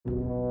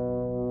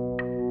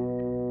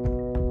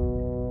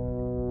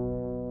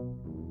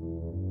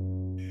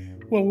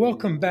Well,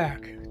 welcome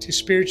back to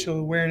Spiritual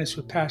Awareness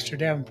with Pastor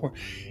Davenport.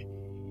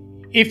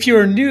 If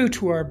you're new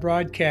to our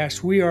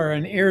broadcast, we are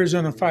an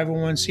Arizona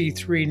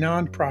 501c3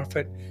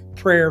 nonprofit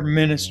prayer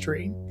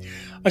ministry,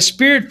 a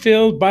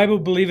spirit-filled,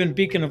 Bible-believing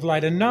beacon of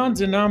light, a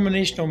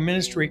non-denominational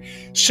ministry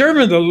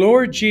serving the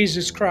Lord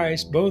Jesus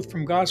Christ, both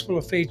from Gospel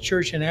of Faith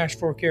Church in Ash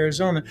Fork,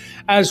 Arizona,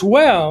 as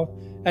well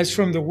as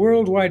from the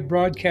worldwide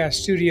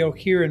broadcast studio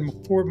here in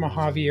Fort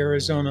Mojave,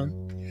 Arizona.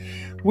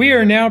 We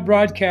are now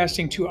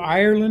broadcasting to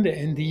Ireland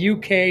and the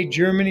UK,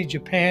 Germany,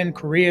 Japan,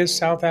 Korea,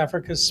 South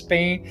Africa,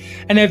 Spain,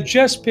 and have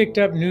just picked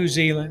up New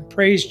Zealand.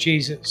 Praise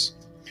Jesus.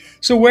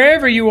 So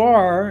wherever you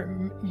are,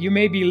 you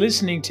may be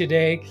listening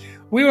today,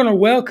 we want to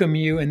welcome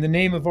you in the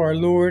name of our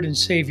Lord and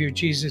Savior,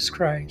 Jesus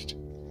Christ.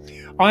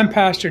 I'm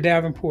Pastor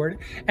Davenport,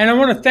 and I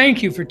want to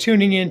thank you for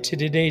tuning in to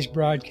today's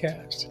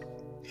broadcast.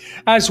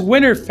 As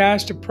winter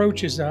fast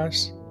approaches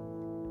us,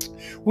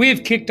 we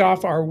have kicked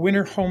off our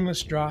winter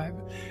homeless drive,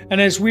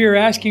 and as we are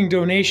asking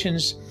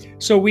donations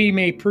so we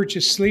may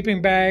purchase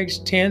sleeping bags,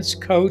 tents,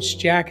 coats,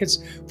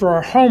 jackets for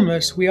our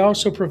homeless, we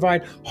also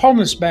provide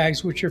homeless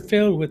bags which are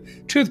filled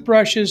with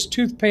toothbrushes,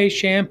 toothpaste,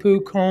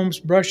 shampoo, combs,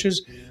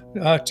 brushes,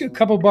 a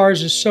couple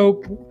bars of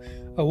soap,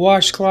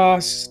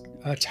 washcloths,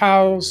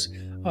 towels.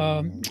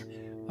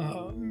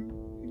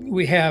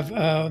 We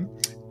have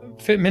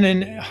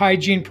feminine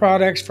hygiene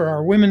products for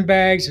our women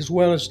bags, as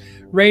well as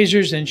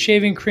razors and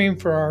shaving cream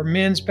for our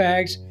men's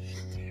bags.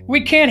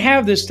 We can't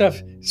have this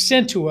stuff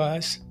sent to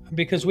us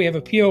because we have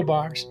a P.O.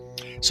 box.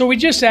 So we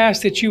just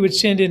ask that you would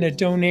send in a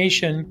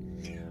donation.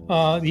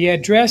 The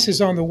address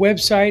is on the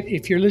website.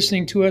 If you're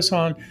listening to us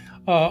on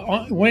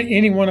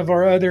any one of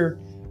our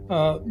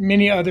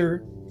many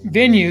other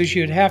venues,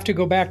 you'd have to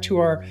go back to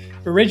our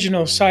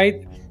original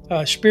site,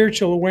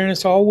 Spiritual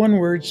Awareness, all one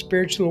word,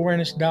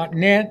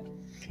 spiritualawareness.net,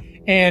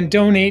 and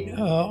donate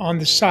on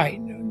the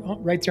site.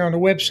 Right there on the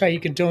website,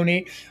 you can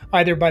donate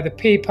either by the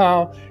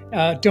PayPal,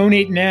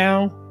 donate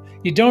now.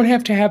 You don't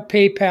have to have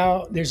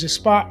PayPal. There's a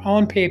spot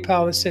on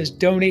PayPal that says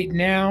donate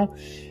now,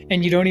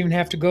 and you don't even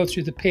have to go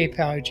through the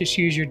PayPal. You just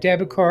use your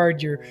debit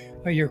card, your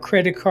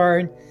credit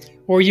card,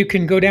 or you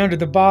can go down to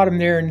the bottom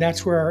there, and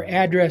that's where our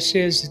address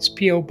is. It's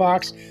P.O.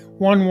 Box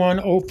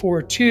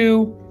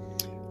 11042,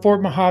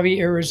 Fort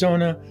Mojave,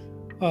 Arizona,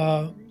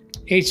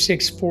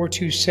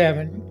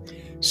 86427.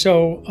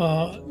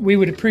 So we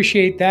would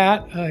appreciate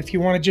that. If you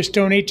want to just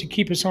donate to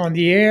keep us on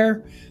the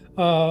air,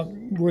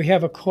 we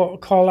have a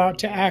call out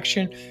to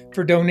action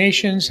for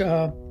donations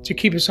to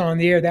keep us on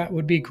the air. That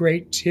would be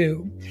great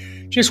too.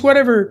 Just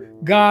whatever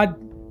God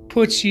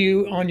puts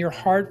you on your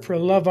heart for a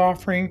love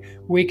offering,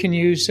 we can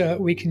use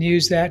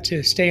that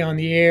to stay on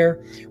the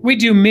air. We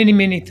do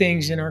many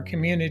things in our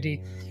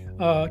community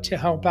to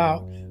help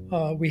out.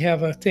 We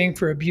have a thing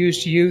for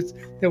abused youth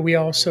that we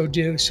also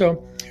do.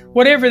 So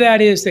whatever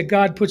that is that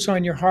God puts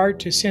on your heart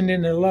to send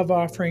in a love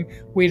offering,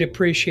 we'd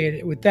appreciate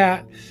it. With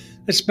that,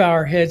 let's bow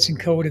our heads and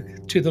go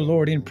to the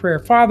Lord in prayer.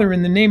 Father,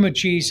 in the name of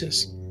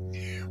Jesus,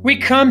 we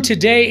come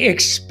today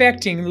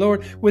expecting,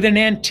 Lord, with an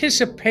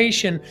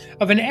anticipation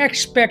of an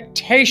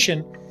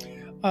expectation,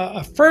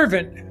 a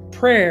fervent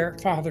prayer,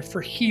 Father,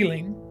 for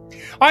healing.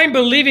 I'm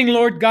believing,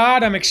 Lord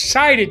God, I'm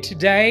excited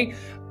today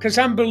because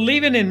I'm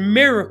believing in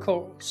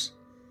miracles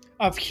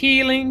of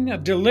healing,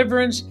 of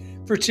deliverance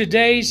for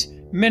today's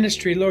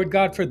ministry, Lord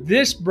God, for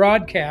this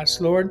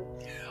broadcast, Lord.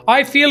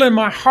 I feel in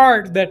my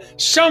heart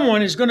that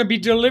someone is going to be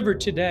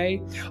delivered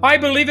today. I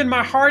believe in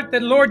my heart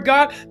that, Lord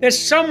God, that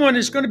someone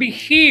is going to be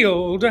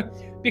healed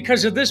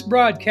because of this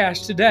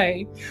broadcast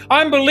today.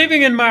 I'm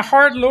believing in my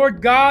heart, Lord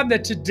God,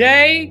 that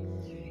today,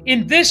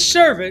 in this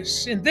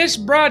service, in this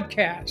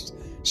broadcast,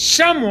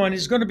 someone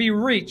is going to be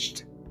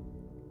reached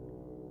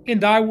in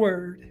thy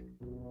word.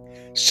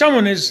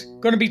 Someone is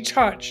going to be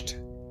touched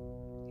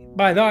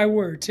by thy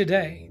word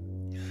today.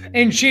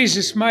 In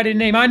Jesus' mighty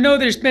name. I know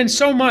there's been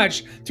so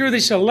much through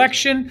this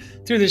election,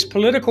 through this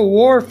political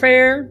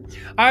warfare.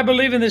 I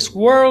believe in this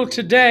world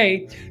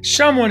today,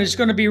 someone is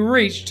going to be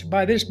reached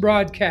by this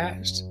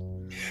broadcast.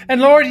 And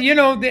Lord, you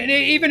know,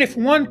 even if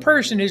one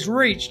person is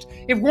reached,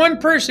 if one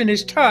person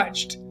is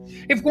touched,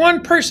 if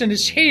one person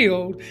is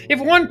healed,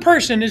 if one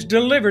person is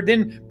delivered,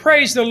 then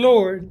praise the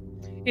Lord.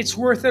 It's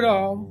worth it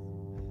all.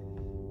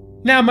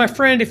 Now, my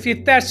friend, if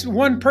that's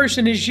one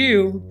person is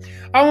you,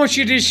 I want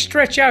you to just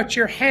stretch out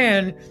your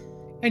hand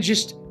and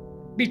just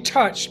be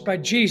touched by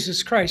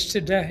Jesus Christ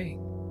today.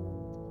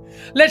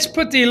 Let's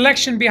put the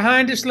election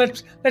behind us.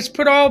 Let's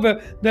put all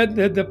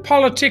the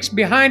politics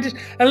behind us,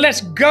 and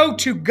let's go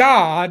to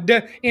God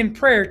in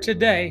prayer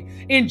today,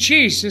 in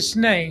Jesus'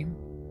 name.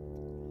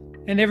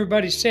 And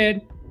everybody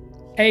said,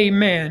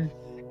 amen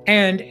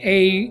and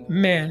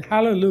amen.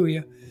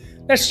 Hallelujah.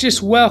 Let's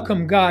just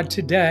welcome God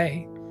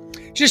today.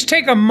 Just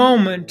take a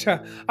moment.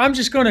 I'm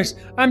just going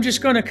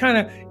to kind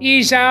of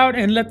ease out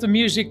and let the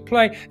music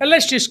play. And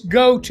let's just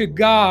go to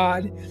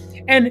God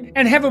and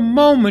have a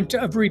moment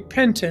of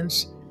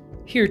repentance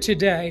here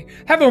today.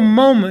 Have a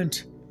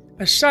moment,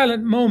 a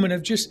silent moment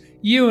of just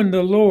you and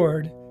the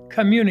Lord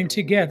communing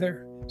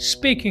together,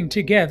 speaking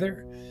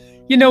together.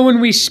 You know, when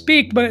we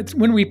speak, but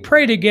when we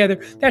pray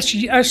together, that's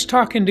us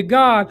talking to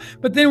God.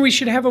 But then we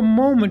should have a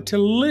moment to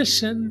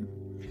listen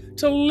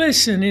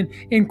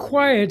in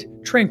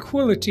quiet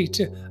tranquility,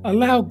 to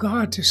allow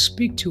God to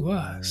speak to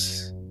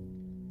us.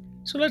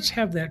 So let's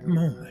have that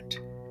moment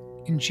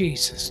in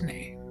Jesus'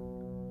 name.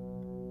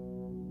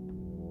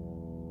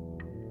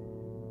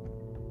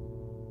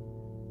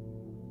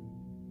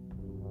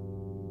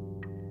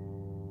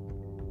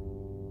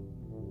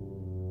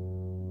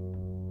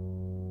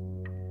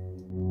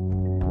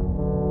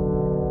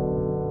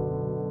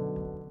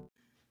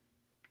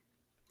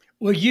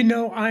 Well, you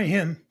know, I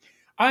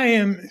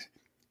am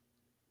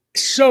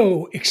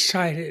so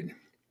excited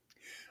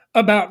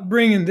about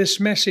bringing this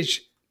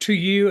message to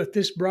you at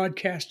this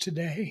broadcast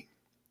today.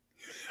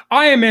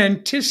 I am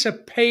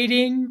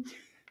anticipating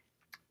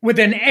with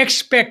an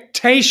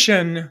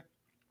expectation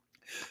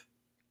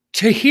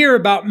to hear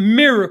about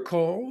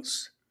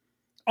miracles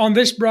on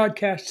this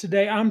broadcast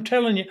today. I'm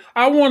telling you,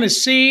 I want to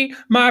see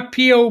my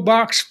P.O.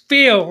 box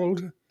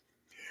filled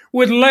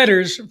with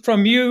letters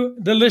from you,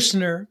 the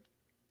listener,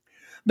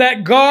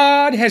 that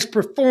God has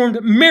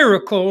performed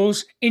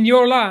miracles in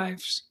your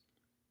lives.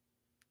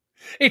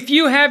 If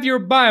you have your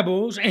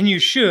Bibles, and you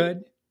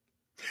should,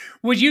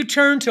 would you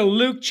turn to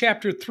Luke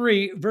chapter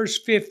 3, verse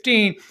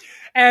 15?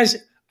 As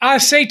I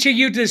say to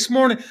you this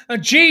morning,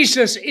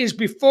 Jesus is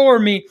before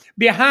me,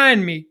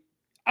 behind me,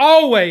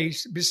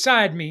 always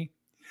beside me.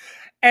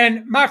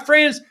 And my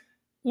friends,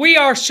 we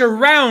are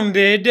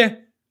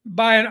surrounded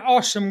by an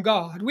awesome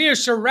God. We are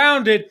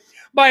surrounded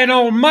by an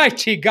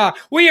almighty God.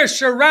 We are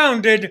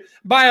surrounded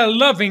by a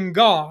loving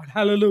God.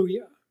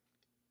 Hallelujah.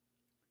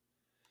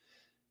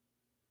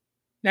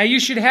 Now you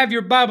should have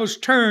your Bibles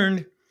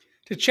turned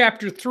to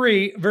chapter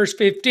 3, verse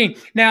 15.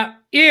 Now,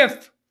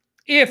 if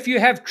you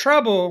have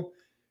trouble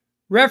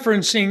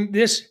referencing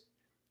this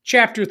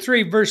chapter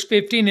 3, verse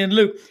 15 in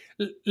Luke,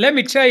 let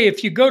me tell you,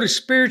 if you go to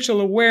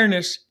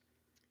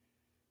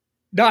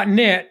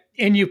spiritualawareness.net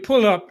and you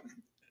pull up,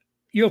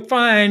 you'll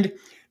find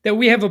that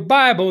we have a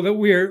Bible that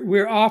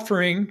we're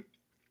offering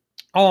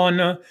on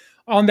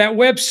that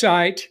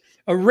website,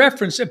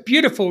 a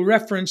beautiful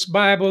reference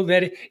Bible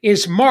that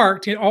is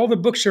marked, and all the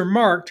books are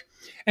marked.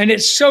 And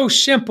it's so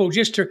simple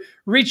just to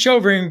reach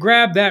over and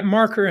grab that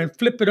marker and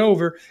flip it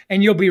over,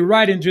 and you'll be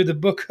right into the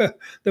book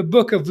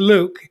of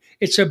Luke.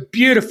 It's a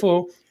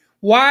beautiful,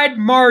 wide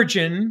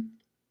margin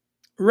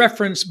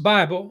reference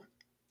Bible.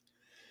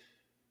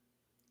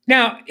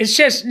 Now, it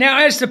says, now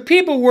as the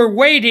people were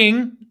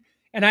waiting,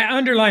 and I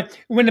underline,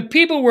 when the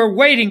people were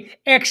waiting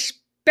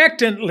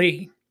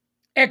expectantly,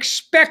 I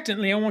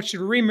want you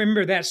to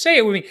remember that. Say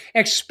it with me,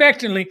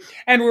 expectantly.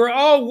 And we're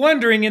all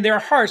wondering in their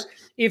hearts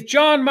if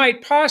John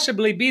might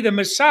possibly be the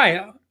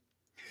Messiah.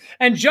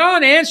 And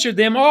John answered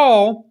them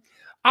all,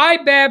 I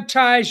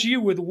baptize you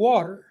with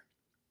water,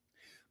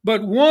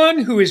 but one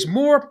who is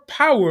more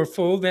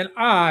powerful than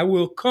I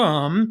will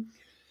come,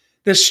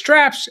 the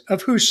straps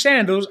of whose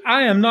sandals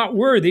I am not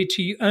worthy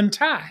to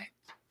untie.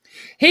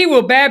 He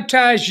will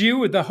baptize you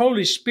with the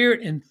Holy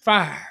Spirit and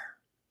fire.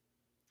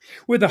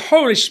 With the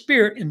Holy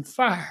Spirit and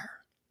fire.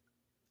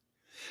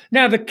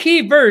 Now, the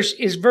key verse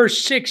is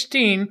verse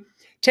 16.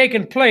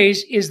 Taken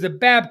place is the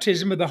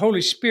baptism of the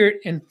Holy Spirit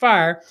and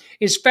fire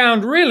is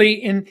found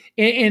really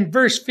in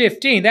verse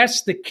 15.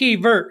 That's the key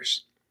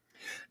verse.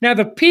 Now,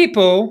 the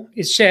people,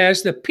 it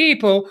says, the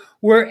people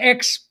were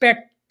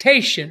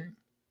expectation.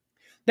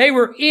 They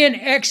were in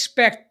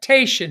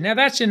expectation. Now,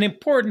 that's an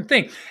important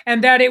thing.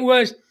 And that it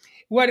was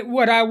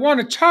what I want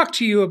to talk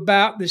to you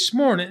about this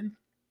morning.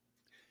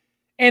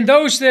 And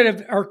those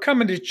that are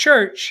coming to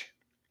church,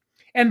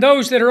 and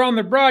those that are on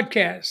the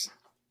broadcast,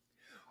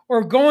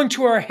 or going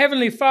to our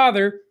Heavenly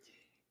Father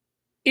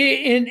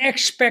in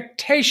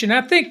expectation.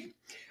 I think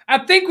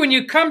when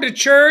you come to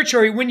church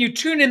or when you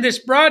tune in this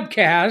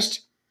broadcast,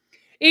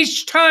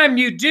 each time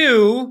you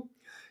do,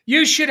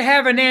 you should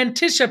have an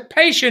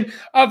anticipation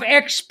of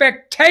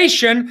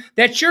expectation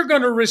that you're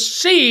going to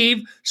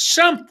receive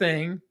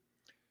something,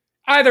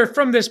 either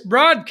from this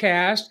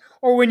broadcast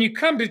or when you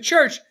come to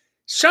church,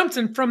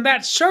 something from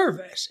that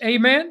service.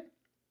 Amen?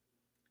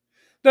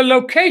 The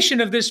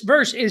location of this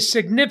verse is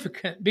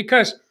significant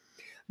because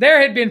there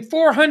had been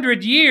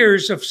 400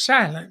 years of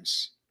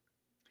silence.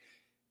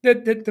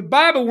 The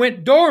Bible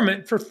went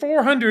dormant for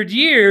 400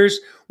 years,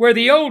 where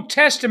the Old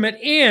Testament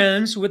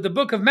ends with the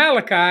book of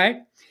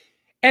Malachi,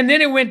 and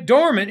then it went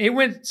dormant. It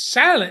went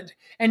silent,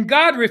 and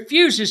God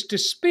refuses to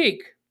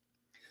speak.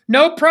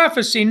 No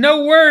prophecy,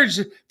 no words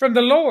from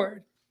the Lord.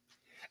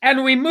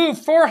 And we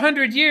move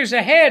 400 years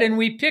ahead, and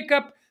we pick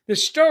up the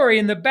story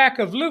in the back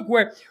of Luke,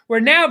 where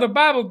now the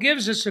Bible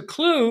gives us a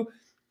clue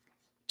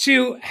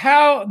to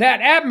how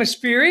that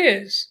atmosphere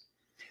is,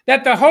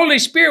 that the Holy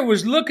Spirit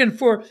was looking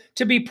for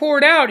to be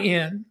poured out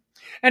in.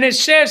 And it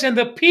says, and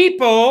the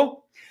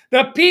people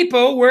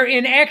were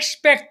in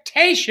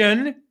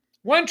expectation.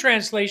 One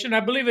translation, I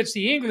believe it's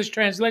the English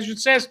translation,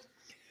 says,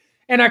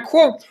 and I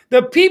quote,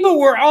 the people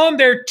were on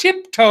their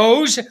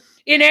tiptoes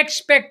in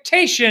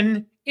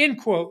expectation, end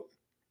quote.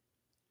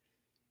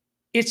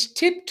 It's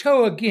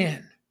tiptoe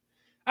again.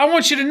 I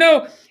want you to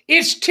know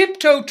it's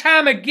tiptoe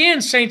time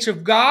again, saints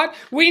of God.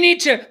 We need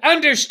to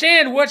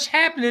understand what's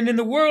happening in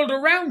the world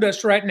around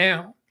us right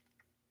now.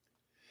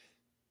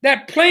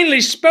 That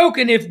plainly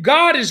spoken, if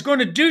God is going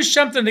to do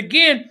something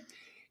again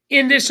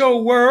in this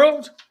old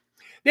world,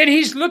 then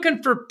he's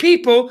looking for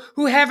people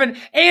who have an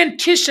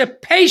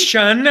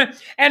anticipation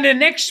and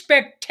an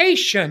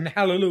expectation.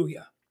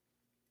 Hallelujah.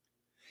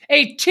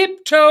 A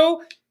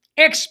tiptoe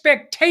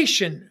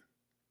expectation.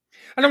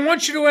 And I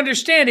want you to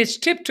understand it's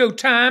tiptoe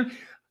time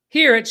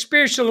here at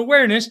Spiritual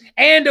Awareness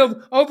and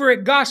over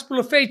at Gospel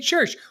of Faith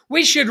Church.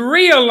 We should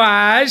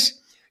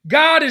realize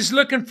God is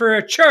looking for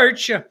a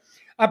church,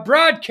 a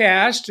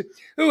broadcast,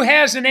 who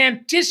has an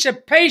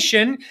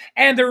anticipation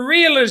and the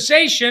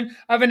realization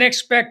of an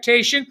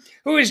expectation,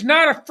 who is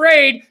not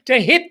afraid to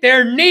hit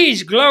their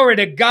knees, glory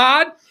to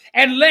God,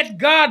 and let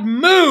God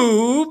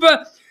move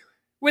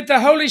with the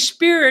Holy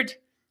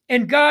Spirit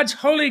and God's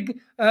holy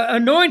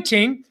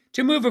anointing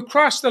to move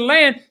across the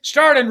land,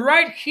 starting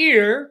right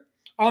here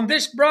on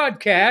this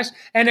broadcast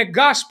and at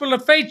Gospel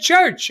of Faith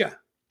Church.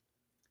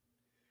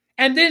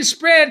 And then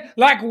spread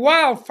like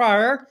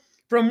wildfire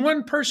from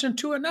one person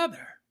to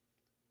another.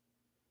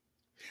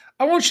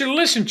 I want you to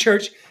listen,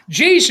 church.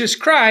 Jesus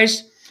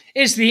Christ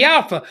is the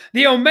Alpha,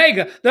 the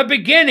Omega, the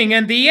beginning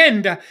and the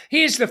end.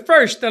 He is the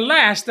first, the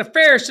last, the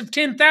fairest of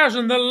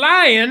 10,000, the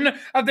Lion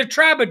of the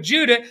tribe of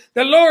Judah,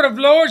 the Lord of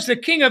lords, the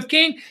King of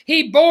kings.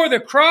 He bore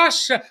the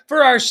cross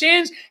for our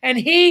sins, and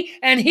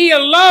He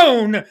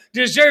alone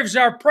deserves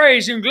our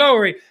praise and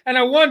glory. And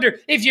I wonder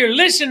if you're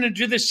listening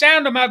to the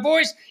sound of my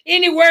voice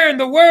anywhere in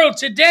the world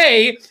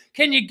today,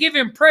 can you give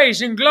Him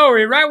praise and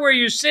glory right where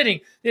you're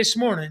sitting this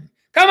morning?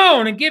 Come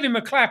on and give Him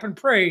a clap and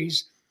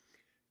praise.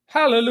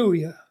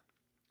 Hallelujah.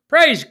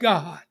 Praise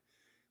God.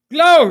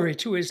 Glory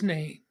to His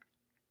name.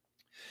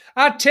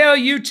 I tell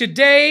you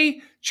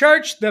today,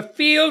 church, the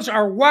fields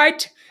are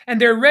white and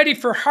they're ready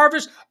for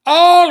harvest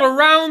all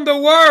around the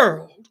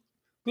world.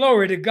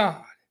 Glory to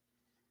God.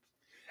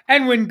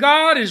 And when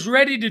God is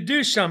ready to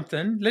do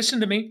something, listen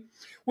to me,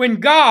 when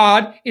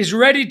God is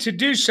ready to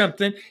do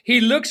something, He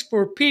looks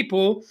for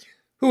people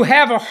who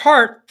have a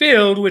heart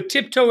filled with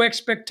tiptoe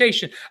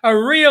expectation, a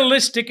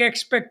realistic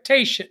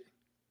expectation.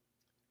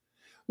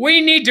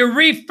 We need to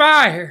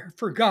refire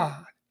for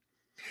God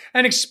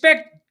and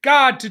expect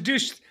God to do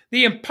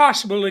the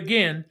impossible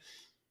again.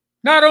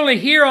 Not only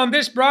here on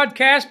this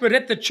broadcast, but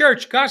at the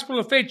church, Gospel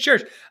of Faith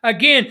Church.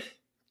 Again,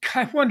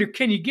 I wonder,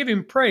 can you give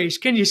Him praise?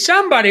 Can you,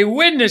 somebody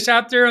witness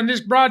out there on this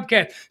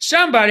broadcast?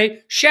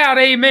 Somebody shout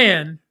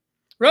amen.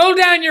 Roll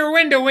down your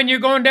window when you're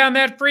going down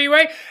that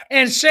freeway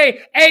and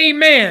say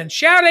amen.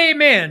 Shout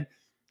amen.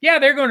 Yeah,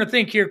 they're going to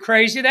think you're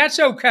crazy. That's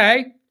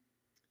okay.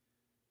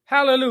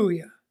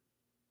 Hallelujah.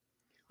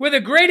 With a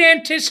great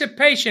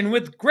anticipation,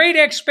 with great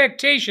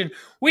expectation,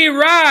 we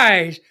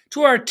rise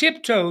to our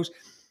tiptoes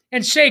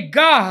and say,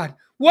 God,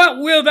 what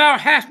will Thou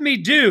have me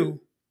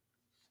do?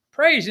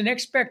 Praise in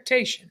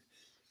expectation.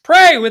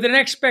 Pray with an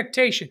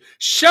expectation.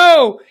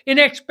 Sow in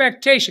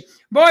expectation.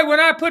 Boy, when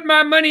I put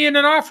my money in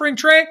an offering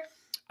tray,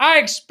 I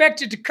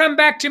expect it to come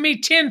back to me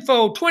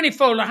tenfold,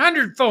 20-fold,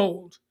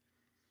 100-fold.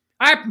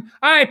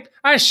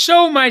 I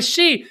sow my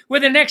seed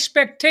with an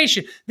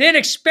expectation. Then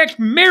expect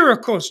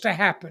miracles to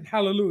happen.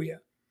 Hallelujah.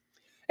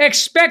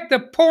 Expect the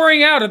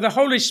pouring out of the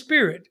Holy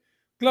Spirit.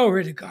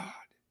 Glory to God.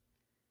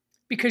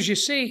 Because you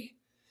see,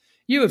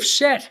 you have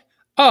set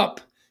up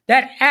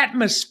that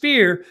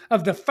atmosphere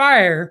of the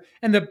fire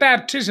and the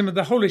baptism of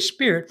the Holy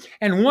Spirit.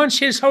 And once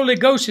His Holy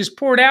Ghost is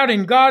poured out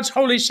in God's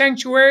holy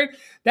sanctuary,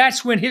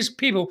 that's when His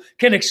people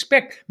can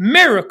expect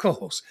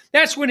miracles.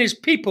 That's when His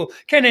people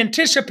can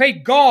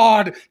anticipate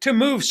God to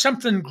move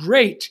something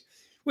great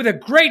with a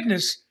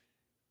greatness,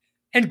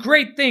 and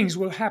great things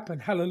will happen.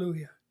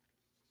 Hallelujah.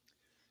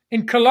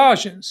 In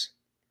Colossians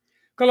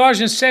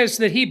says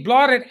that He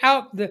blotted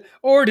out the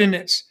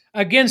ordinance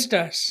against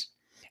us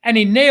and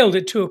He nailed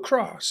it to a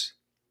cross.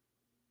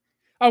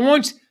 I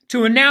want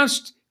to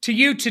announce to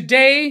you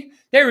today,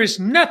 there is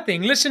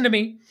nothing, listen to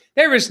me,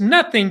 there is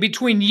nothing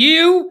between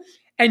you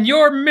and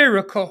your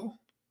miracle.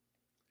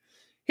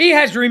 He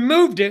has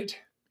removed it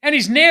and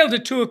He's nailed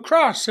it to a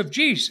cross of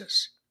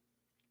Jesus.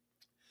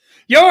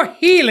 Your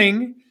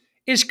healing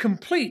is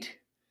complete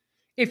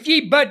if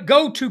ye but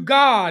go to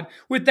God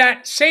with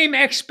that same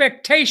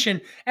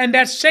expectation and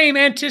that same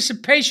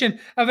anticipation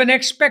of an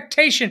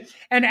expectation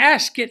and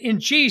ask it in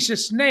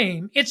Jesus'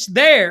 name. It's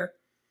there.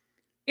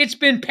 It's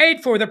been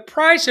paid for. The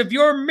price of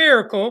your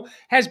miracle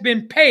has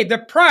been paid. The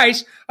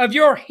price of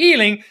your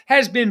healing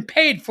has been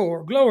paid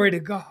for. Glory to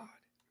God.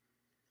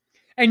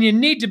 And you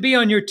need to be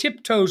on your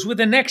tiptoes with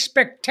an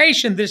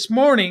expectation this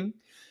morning,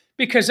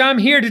 because I'm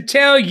here to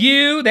tell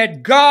you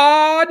that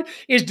God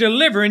is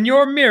delivering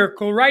your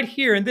miracle right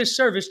here in this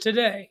service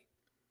today.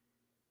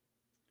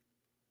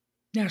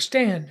 Now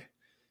stand.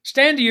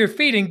 Stand to your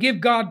feet and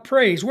give God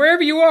praise.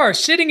 Wherever you are,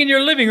 sitting in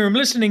your living room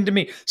listening to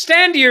me,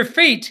 stand to your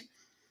feet.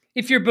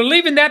 If you're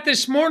believing that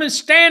this morning,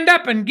 stand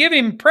up and give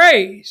Him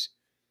praise.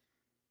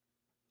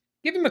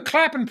 Give Him a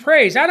clap and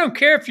praise. I don't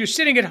care if you're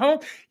sitting at home.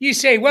 You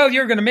say, well,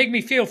 you're going to make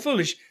me feel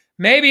foolish.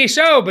 Maybe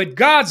so, but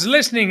God's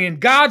listening and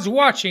God's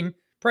watching.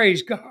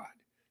 Praise God.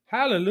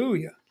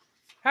 Hallelujah.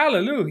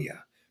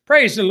 Hallelujah.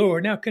 Praise the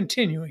Lord. Now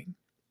continuing.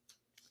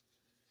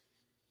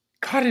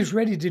 God is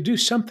ready to do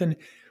something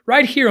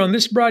right here on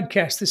this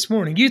broadcast this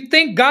morning. You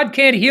think God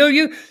can't heal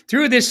you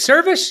through this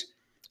service?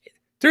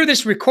 Through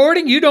this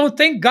recording? You don't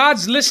think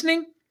God's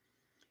listening?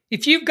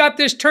 If you've got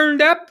this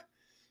turned up,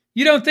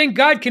 you don't think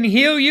God can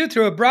heal you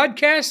through a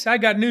broadcast? I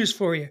got news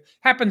for you.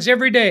 Happens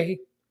every day.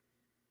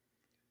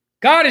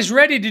 God is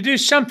ready to do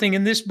something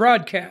in this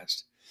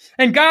broadcast.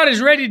 And God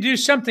is ready to do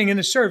something in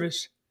the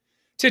service.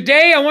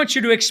 Today, I want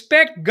you to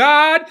expect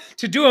God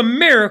to do a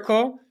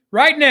miracle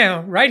right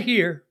now, right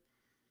here.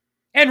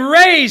 And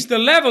raise the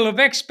level of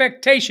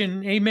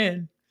expectation.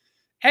 Amen.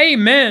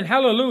 Amen.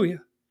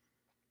 Hallelujah.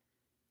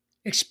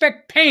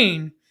 Expect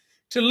pain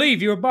to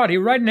leave your body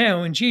right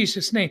now in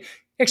Jesus' name.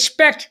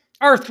 Expect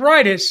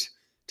arthritis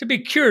to be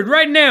cured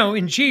right now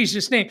in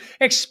Jesus' name.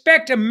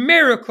 Expect a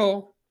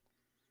miracle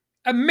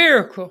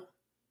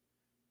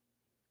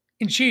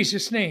in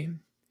Jesus' name.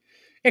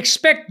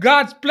 Expect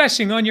God's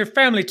blessing on your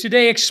family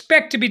today.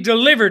 Expect to be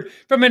delivered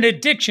from an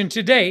addiction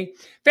today.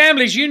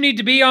 Families, you need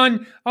to be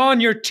on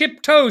your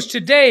tiptoes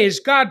today as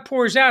God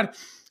pours out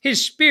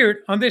His Spirit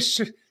on this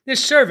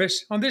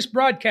service, on this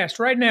broadcast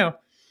right now.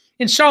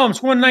 In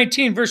Psalms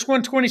 119, verse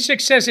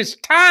 126 says, it's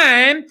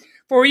time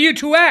for you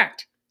to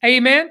act.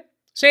 Amen?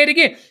 Say it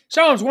again.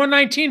 Psalms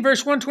 119,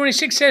 verse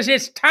 126 says,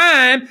 it's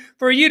time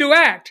for you to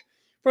act.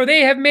 For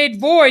they have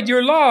made void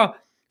your law,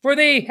 for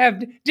they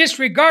have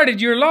disregarded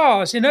your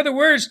laws. In other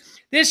words,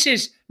 this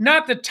is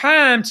not the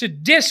time to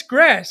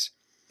digress.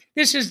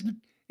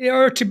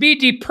 Or to be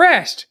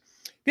depressed.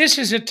 This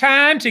is a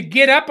time to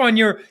get up on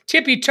your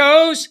tippy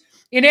toes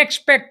in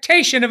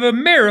expectation of a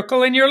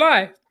miracle in your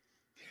life.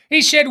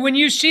 He said, when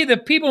you see the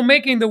people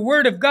making the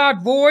word of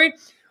God void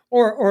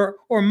or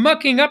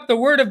mucking up the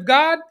word of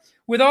God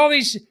with all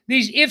these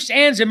ifs,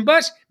 ands, and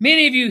buts,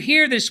 many of you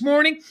here this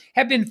morning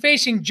have been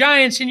facing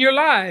giants in your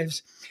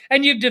lives.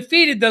 And you've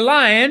defeated the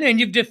lion and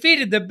you've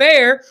defeated the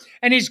bear,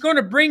 and he's going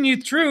to bring you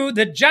through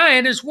the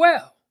giant as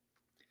well.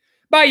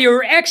 By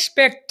your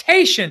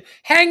expectation,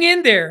 hang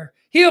in there.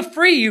 He'll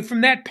free you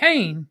from that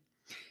pain.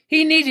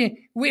 We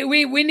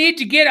need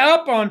to get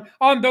up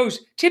on those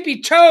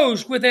tippy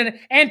toes with an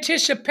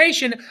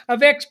anticipation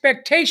of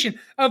expectation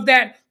of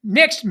that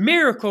next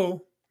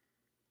miracle.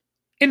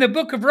 In the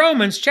book of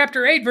Romans,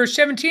 chapter 8, verse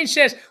 17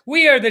 says,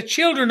 we are the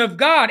children of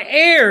God,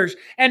 heirs,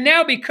 and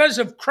now because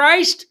of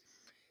Christ,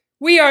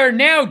 we are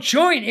now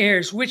joint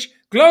heirs, which,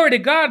 glory to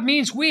God,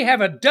 means we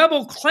have a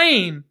double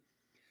claim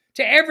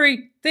to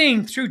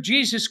everything through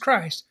Jesus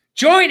Christ.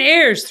 Joint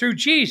heirs through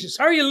Jesus.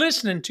 Are you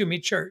listening to me,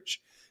 church?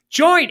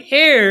 Joint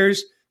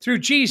heirs through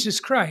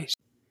Jesus Christ.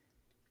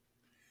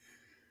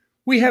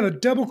 We have a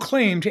double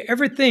claim to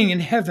everything in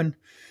heaven.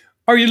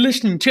 Are you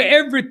listening? To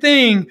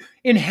everything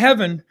in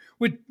heaven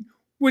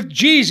with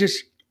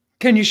Jesus.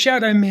 Can you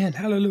shout amen?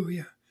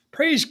 Hallelujah.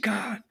 Praise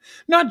God.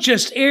 Not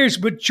just heirs,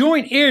 but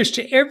joint heirs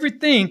to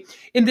everything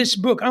in this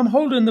book. I'm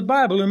holding the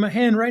Bible in my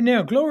hand right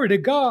now. Glory to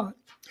God.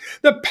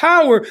 The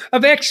power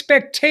of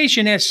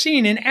expectation as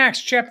seen in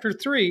Acts chapter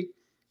 3.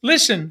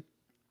 Listen,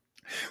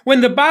 when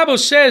the Bible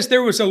says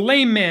there was a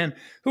lame man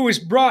who was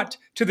brought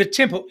to the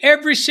temple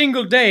every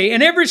single day,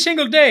 and every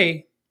single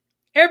day,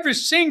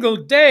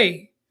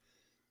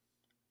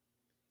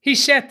 he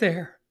sat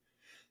there.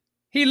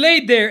 He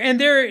laid there, and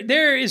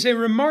there is a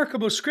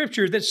remarkable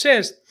scripture that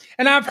says,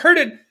 and I've heard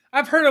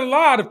a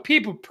lot of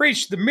people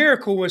preach the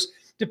miracle was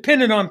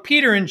dependent on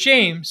Peter and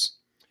James,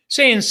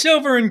 saying,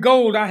 silver and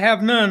gold I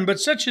have none, but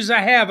such as I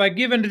have I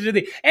give unto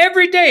thee.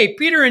 Every day,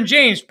 Peter and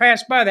James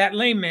passed by that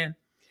lame man,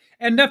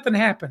 and nothing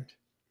happened.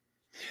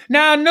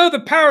 Now, I know the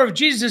power of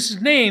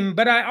Jesus' name,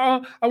 but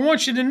I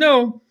want you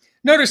to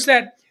notice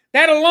that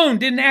alone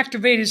didn't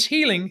activate his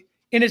healing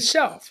in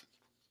itself.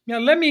 Now,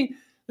 let me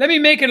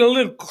make it a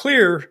little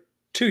clearer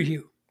to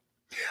you.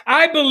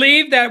 I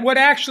believe that what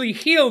actually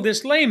healed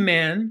this lame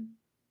man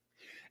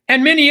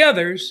and many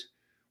others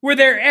were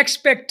their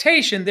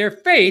expectation, their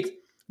faith,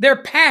 their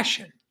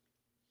passion.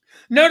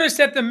 Notice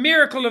that the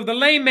miracle of the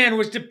lame man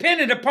was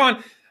dependent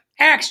upon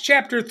Acts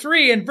chapter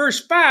 3 and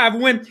verse 5,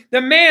 when the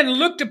man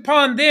looked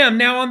upon them.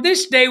 Now, on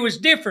this day was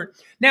different.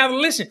 Now,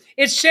 listen,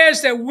 it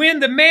says that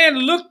when the man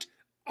looked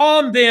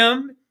on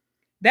them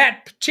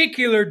that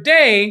particular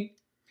day,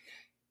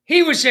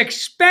 he was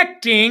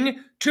expecting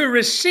to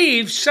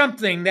receive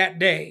something that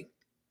day.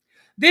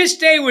 This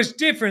day was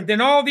different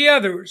than all the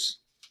others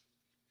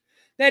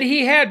that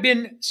he had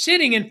been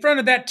sitting in front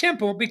of that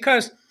temple,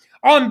 because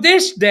on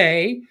this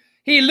day,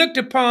 he looked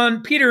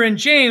upon Peter and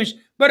James,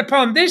 but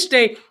upon this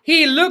day,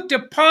 he looked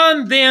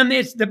upon them.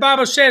 The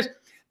Bible says,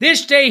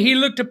 this day he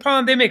looked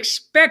upon them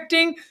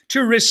expecting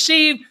to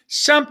receive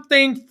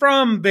something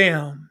from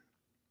them.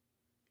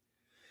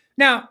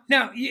 Now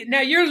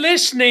you're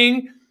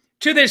listening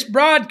to this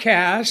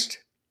broadcast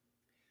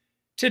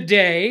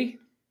today,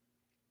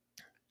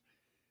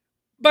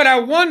 but I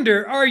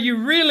wonder, are you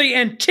really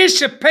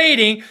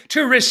anticipating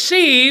to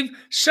receive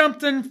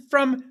something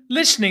from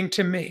listening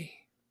to me?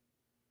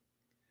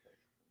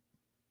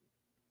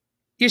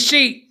 You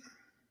see,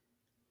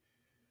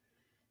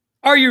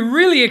 are you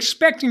really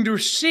expecting to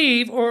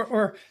receive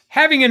or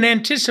having an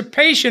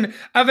anticipation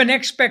of an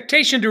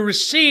expectation to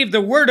receive the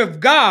Word of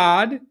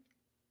God?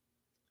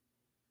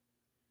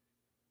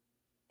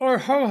 Or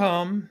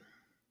ho-hum,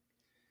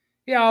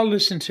 yeah, I'll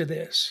listen to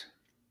this.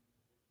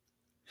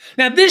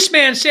 Now, this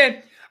man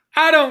said,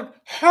 I don't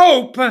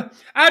hope,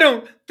 I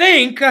don't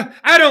think,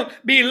 I don't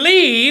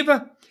believe.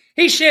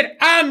 He said,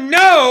 I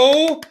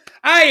know,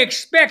 I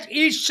expect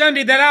each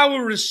Sunday that I will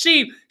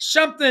receive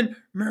something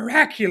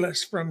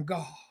miraculous from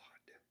God.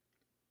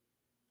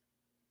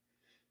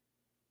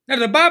 Now,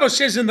 the Bible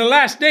says in the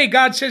last day,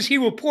 God says He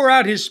will pour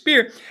out His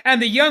Spirit,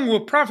 and the young will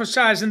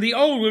prophesy, and the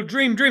old will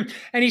dream dreams.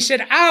 And He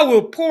said, I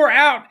will pour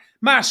out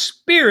my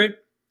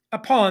Spirit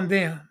upon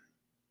them.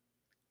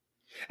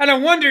 And I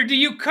wonder, do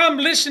you come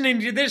listening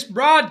to this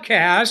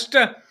broadcast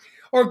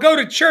or go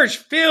to church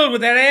filled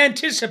with that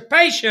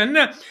anticipation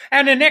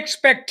and an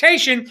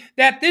expectation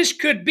that this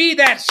could be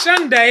that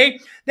Sunday,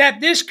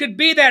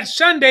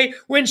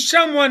 when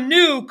someone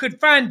new could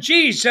find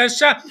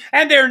Jesus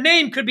and their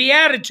name could be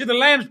added to the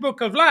Lamb's Book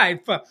of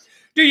Life?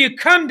 Do you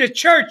come to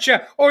church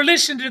or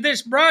listen to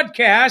this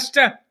broadcast?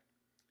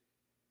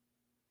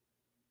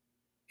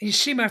 You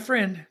see, my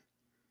friend,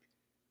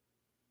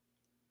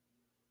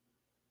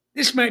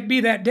 this might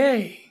be that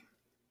day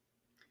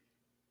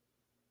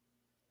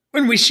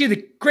when we see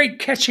the great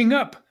catching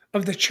up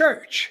of the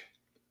church.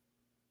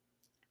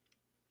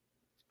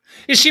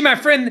 You see, my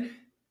friend,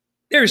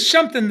 there is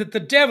something that the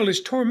devil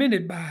is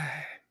tormented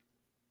by.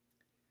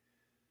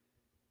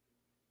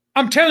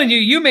 I'm telling you,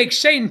 you make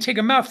Satan take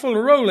a mouthful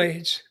of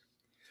Rolaids.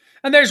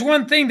 And there's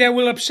one thing that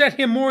will upset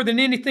him more than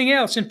anything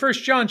else. In 1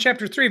 John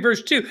chapter 3,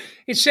 verse 2,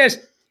 it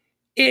says,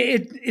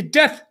 it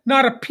doth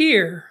not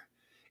appear.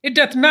 It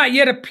doth not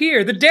yet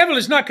appear. The devil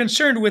is not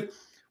concerned with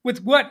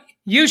what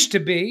used to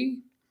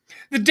be.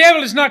 The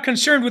devil is not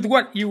concerned with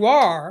what you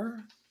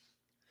are.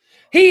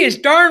 He is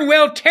darn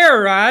well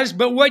terrorized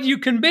by what you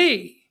can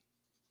be.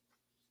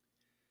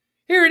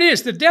 Here it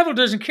is. The devil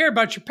doesn't care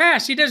about your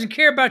past. He doesn't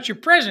care about your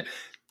present.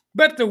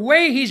 But the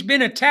way he's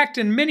been attacked,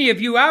 and many of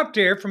you out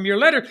there from your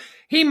letter,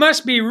 he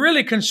must be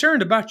really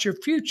concerned about your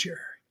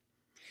future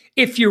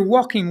if you're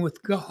walking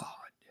with God.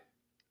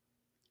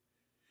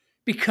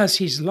 Because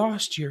he's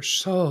lost your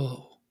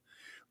soul.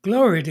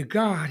 Glory to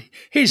God.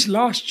 He's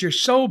lost your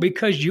soul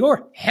because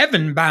you're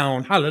heaven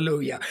bound.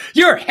 Hallelujah.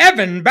 You're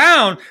heaven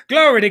bound.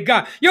 Glory to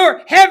God.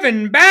 You're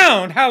heaven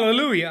bound.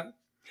 Hallelujah.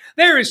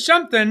 There is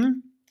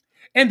something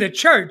in the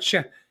church.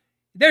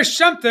 There's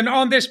something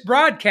on this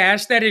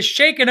broadcast that is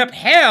shaking up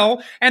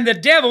hell and the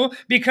devil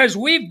because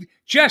we've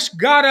just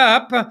got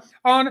up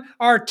on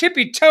our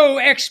tippy-toe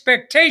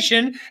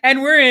expectation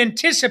and we're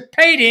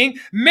anticipating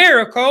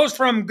miracles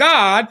from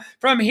God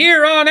from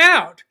here on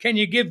out. Can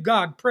you give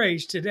God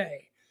praise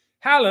today?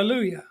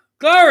 Hallelujah.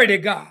 Glory to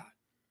God.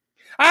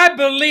 I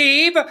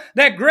believe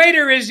that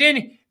greater is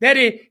He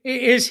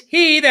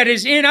that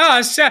is in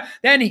us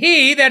than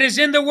he that is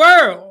in the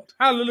world.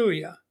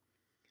 Hallelujah.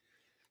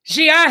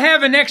 See, I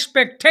have an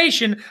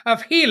expectation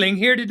of healing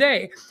here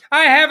today.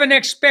 I have an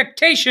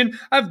expectation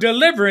of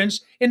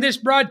deliverance in this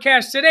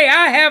broadcast today.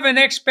 I have an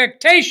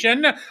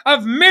expectation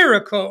of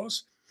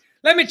miracles.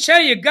 Let me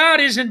tell you, God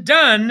isn't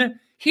done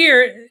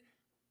here.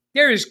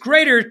 There is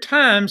greater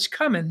times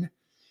coming.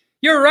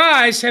 Your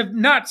eyes have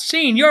not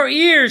seen, your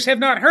ears have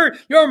not heard,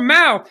 your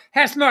mouth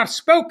has not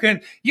spoken.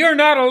 You're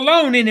not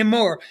alone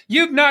anymore.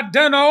 You've not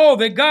done all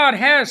that God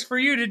has for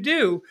you to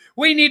do.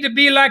 We need to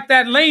be like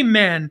that lame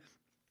man.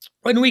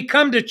 When we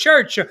come to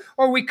church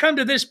or we come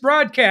to this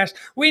broadcast,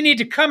 we need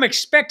to come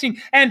expecting,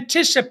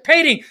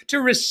 anticipating to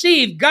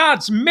receive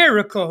God's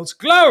miracles.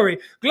 Glory,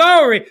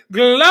 glory,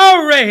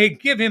 glory.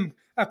 Give Him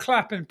a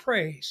clap and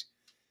praise.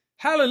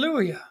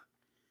 Hallelujah.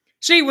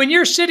 See, when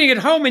you're sitting at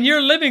home in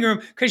your living room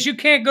because you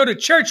can't go to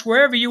church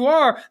wherever you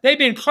are, they've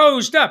been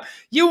closed up.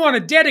 You want to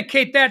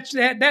dedicate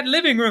that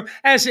living room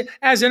as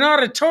an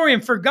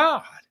auditorium for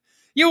God.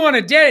 You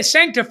want to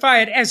sanctify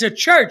it as a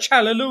church.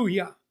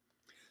 Hallelujah.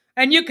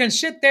 And you can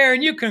sit there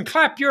and you can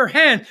clap your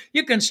hand.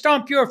 You can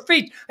stomp your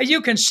feet. And you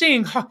can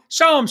sing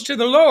psalms to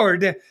the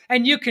Lord.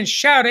 And you can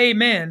shout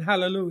amen.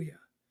 Hallelujah.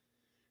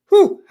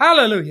 Whew,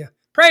 hallelujah.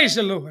 Praise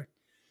the Lord.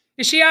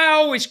 You see, I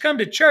always come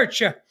to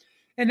church,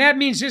 and that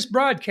means this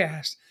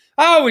broadcast.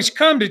 I always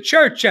come to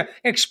church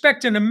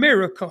expecting a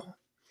miracle.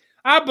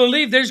 I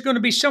believe there's going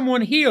to be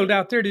someone healed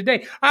out there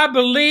today. I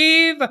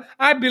believe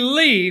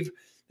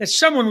that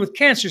someone with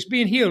cancer is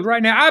being healed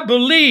right now. I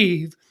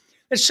believe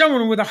that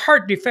someone with a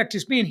heart defect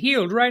is being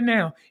healed right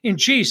now in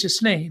Jesus'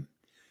 name.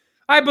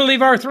 I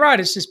believe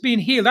arthritis is being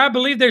healed. I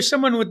believe there's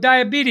someone with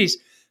diabetes,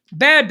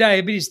 bad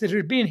diabetes, that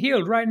are being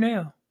healed right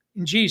now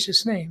in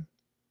Jesus' name.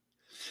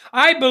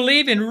 I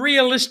believe in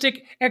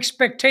realistic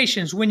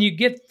expectations. When you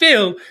get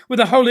filled with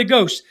the Holy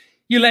Ghost,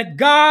 you let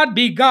God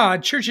be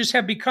God. Churches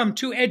have become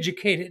too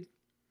educated,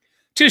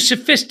 too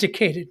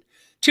sophisticated,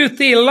 too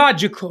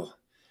theological,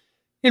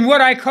 in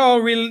what I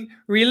call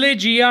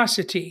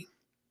religiosity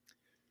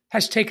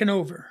has taken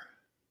over.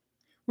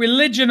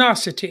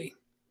 Religiosity.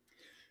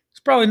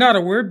 probably not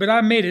a word, but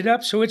I made it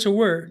up, so it's a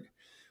word.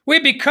 We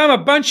become a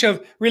bunch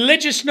of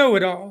religious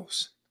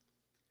know-it-alls.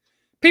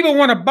 People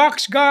want to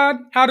box God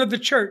out of the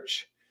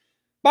church,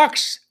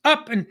 box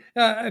up and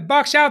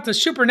box out the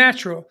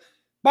supernatural,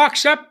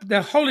 box up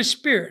the Holy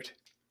Spirit.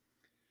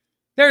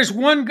 There's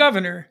one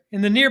governor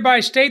in the nearby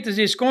state that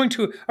is going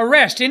to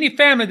arrest any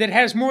family that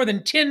has more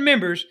than 10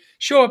 members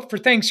show up for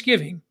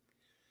Thanksgiving,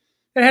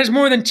 that has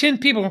more than 10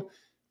 people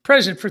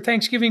present for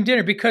Thanksgiving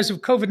dinner because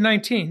of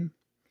COVID-19.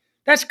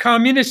 That's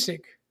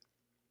communistic.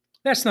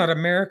 That's not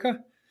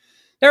America.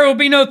 There will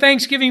be no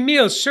Thanksgiving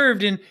meals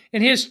served in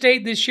his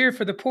state this year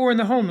for the poor and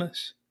the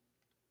homeless.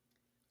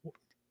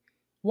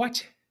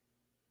 What?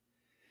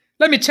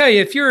 Let me tell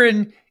you, if you're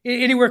in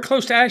anywhere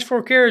close to Ash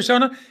Fork,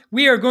 Arizona,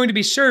 we are going to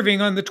be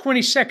serving on the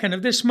 22nd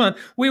of this month.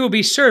 We will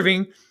be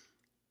serving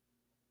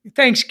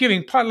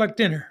Thanksgiving potluck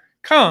dinner.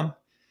 Come,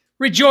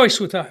 rejoice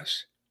with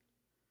us.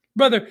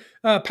 Brother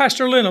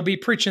Pastor Lynn will be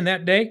preaching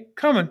that day.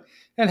 Come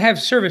and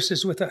have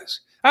services with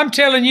us. I'm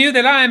telling you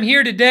that I am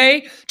here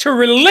today to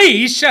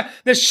release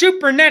the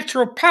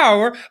supernatural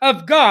power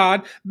of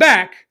God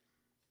back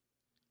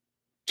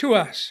to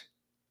us,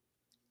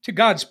 to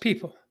God's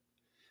people,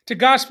 to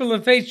Gospel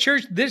of Faith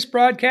Church, this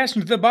broadcast,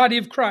 and to the body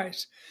of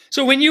Christ.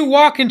 So when you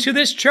walk into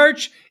this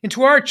church,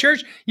 into our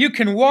church, you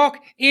can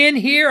walk in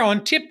here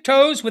on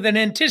tiptoes with an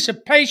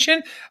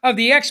anticipation of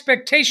the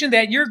expectation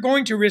that you're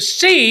going to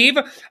receive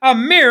a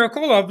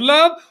miracle of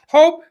love,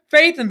 hope,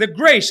 faith, and the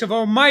grace of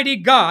Almighty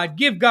God.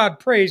 Give God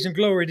praise and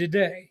glory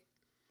today.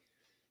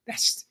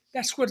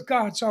 That's what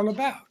God's all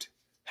about.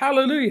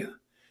 Hallelujah.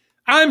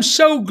 I'm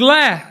so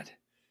glad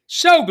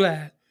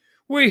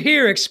we're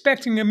here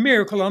expecting a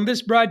miracle on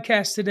this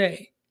broadcast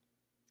today.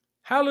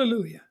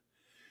 Hallelujah.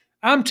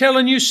 I'm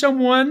telling you,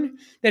 someone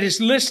that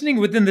is listening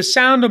within the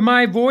sound of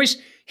my voice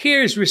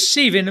here is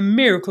receiving a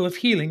miracle of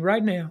healing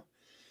right now.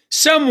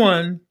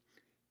 Someone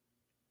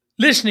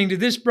listening to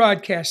this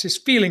broadcast is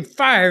feeling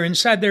fire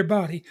inside their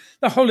body,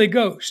 the Holy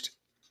Ghost.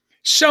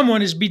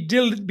 Someone is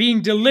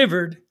being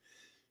delivered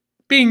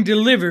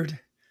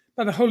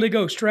by the Holy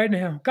Ghost right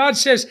now. God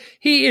says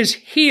He is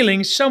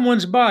healing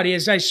someone's body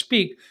as I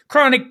speak.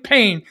 Chronic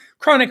pain,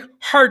 chronic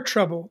heart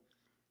trouble.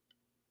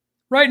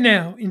 Right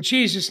now, in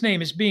Jesus'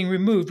 name, is being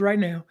removed right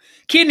now.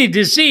 Kidney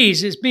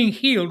disease is being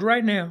healed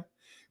right now.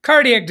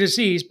 Cardiac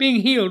disease being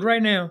healed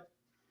right now.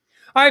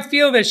 I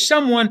feel that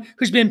someone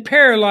who's been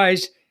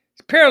paralyzed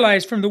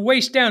from the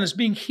waist down is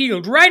being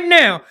healed right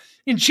now.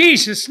 In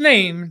Jesus'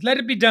 name, let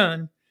it be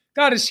done.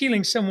 God is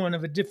healing someone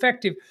of a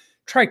defective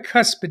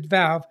tricuspid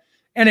valve,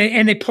 and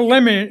a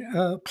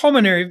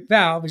pulmonary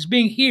valve is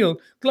being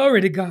healed.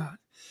 Glory to God.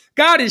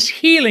 God is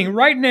healing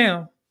right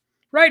now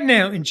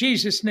in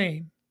Jesus'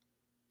 name.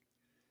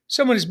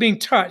 Someone is being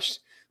touched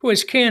who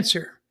has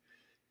cancer,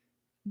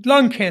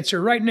 lung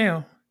cancer right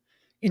now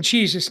in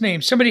Jesus'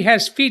 name. Somebody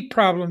has feet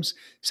problems.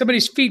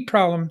 Somebody's feet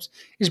problems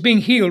is being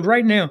healed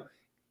right now.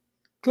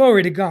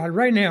 Glory to God.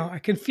 Right now, I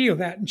can feel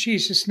that in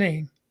Jesus'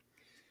 name.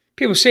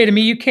 People say to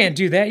me, you can't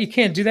do that. You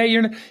can't do that.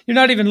 You're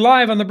not even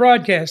live on the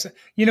broadcast.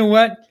 You know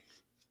what?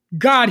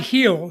 God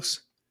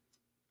heals.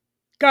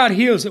 God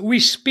heals it. We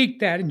speak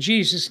that in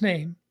Jesus'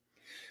 name.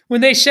 When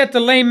they set the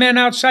lame man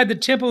outside the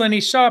temple and he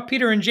saw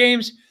Peter and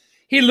James,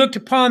 he looked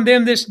upon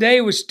them this day.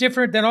 It was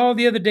different than all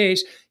the other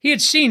days. He had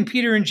seen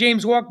Peter and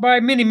James walk by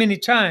many, many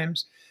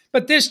times.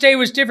 But this day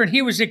was different.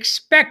 He was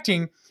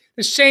expecting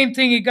the same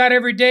thing he got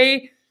every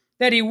day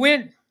that he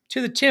went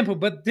to the temple.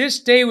 But this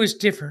day was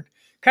different.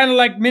 Kind of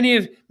like many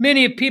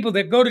of people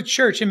that go to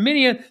church and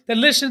many that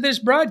listen to this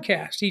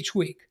broadcast each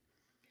week.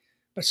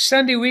 But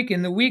Sunday week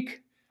and the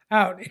week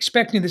out,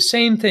 expecting the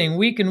same thing,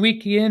 week in,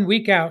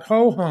 week out,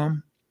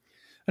 ho-hum.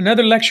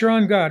 Another lecture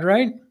on God,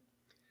 right?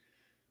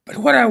 But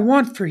what I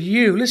want for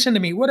you, listen to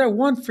me, what I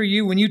want for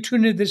you when you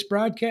tune into this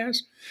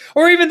broadcast,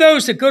 or even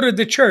those that go to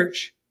the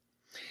church,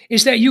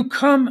 is that you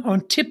come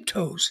on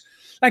tiptoes,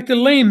 like the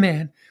lame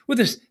man, with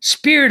a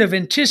spirit of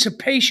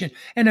anticipation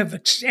and of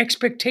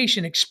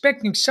expectation,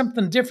 expecting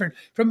something different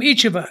from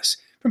each of us,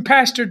 from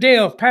Pastor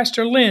Dale,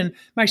 Pastor Lynn,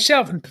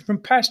 myself, and from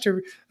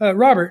Pastor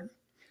Robert,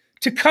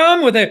 to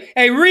come with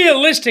a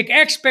realistic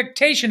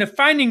expectation of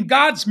finding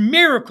God's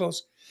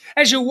miracles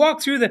as you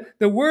walk through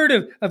the Word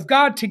of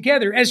God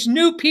together, as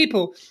new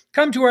people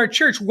come to our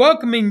church,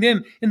 welcoming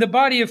them in the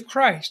body of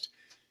Christ.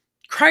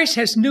 Christ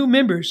has new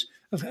members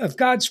of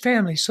God's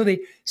family, so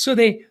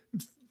they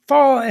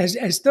fall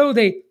as though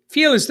they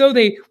feel as though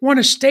they want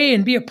to stay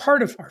and be a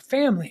part of our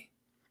family.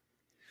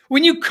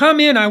 When you come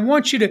in, I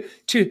want you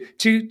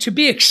to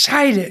be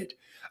excited.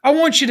 I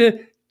want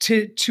you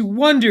to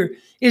wonder,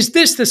 is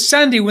this the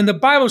Sunday when the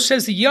Bible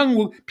says the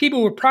young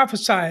people will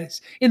prophesy?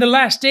 In the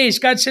last days,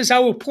 God says, I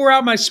will pour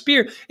out my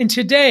spirit. And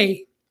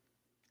today,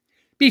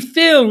 be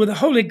filled with the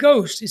Holy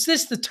Ghost. Is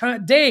this the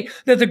day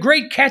that the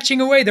great catching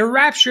away, the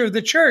rapture of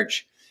the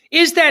church?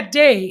 Is that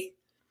day?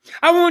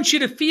 I want you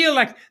to feel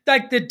like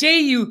the day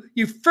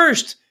you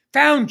first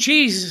found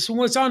Jesus and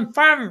was on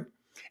fire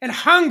and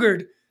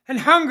hungered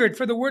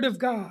for the Word of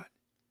God.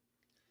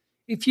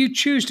 If you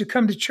choose to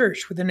come to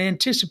church with an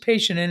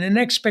anticipation and an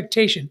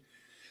expectation,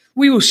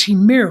 We will see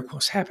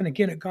miracles happen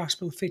again at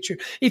Gospel of Faith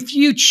Church. If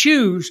you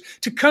choose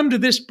to come to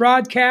this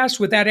broadcast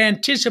with that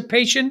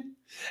anticipation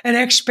and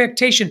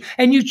expectation,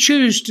 and you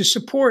choose to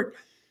support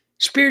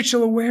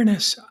spiritual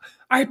awareness,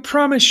 I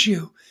promise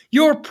you,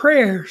 your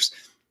prayers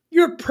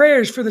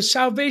for the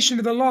salvation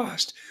of the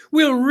lost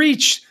will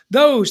reach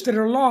those that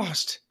are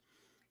lost,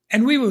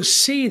 and we will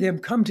see them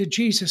come to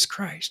Jesus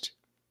Christ.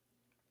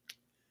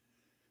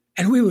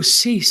 And we will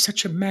see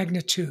such a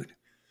magnitude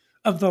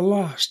of the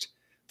lost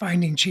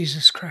finding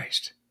Jesus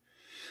Christ.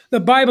 The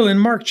Bible in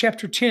Mark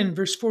chapter 10,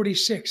 verse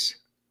 46,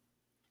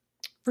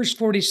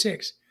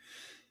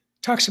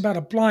 talks about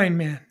a blind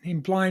man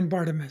named blind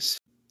Bartimaeus.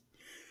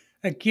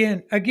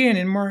 Again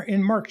in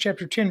Mark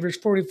chapter 10, verse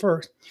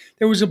 41,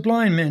 there was a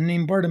blind man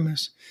named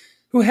Bartimaeus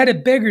who had a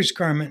beggar's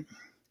garment.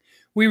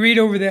 We read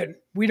over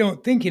that. We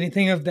don't think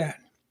anything of that.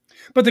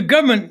 But the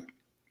government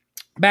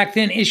back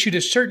then issued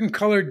a certain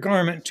colored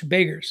garment to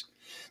beggars.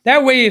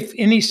 That way, if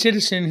any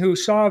citizen who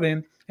saw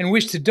them and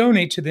wished to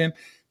donate to them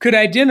could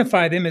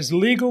identify them as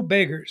legal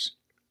beggars.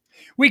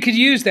 We could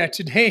use that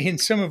today in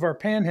some of our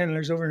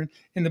panhandlers over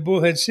in the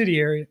Bullhead City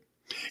area.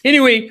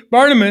 Anyway,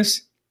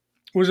 Bartimaeus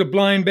was a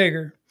blind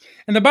beggar.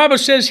 And the Bible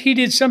says he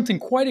did something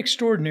quite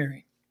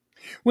extraordinary.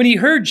 When he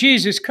heard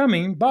Jesus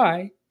coming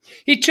by,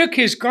 he took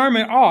his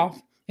garment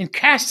off and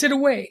cast it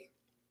away.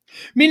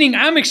 Meaning,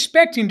 I'm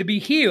expecting to be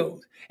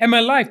healed and my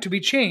life to be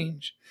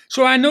changed.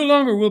 So I no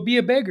longer will be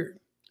a beggar.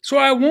 So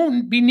I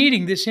won't be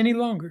needing this any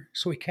longer.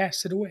 So he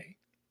cast it away.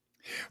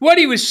 What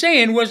he was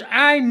saying was,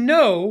 I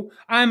know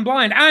I'm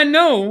blind. I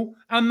know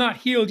I'm not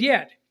healed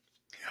yet.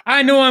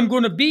 I know I'm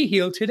going to be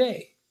healed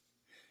today.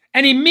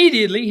 And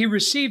immediately he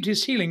received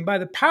his healing by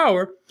the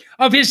power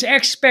of his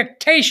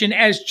expectation.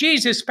 As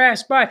Jesus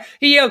passed by,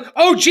 he yelled,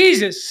 "Oh,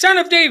 Jesus, Son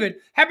of David,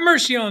 have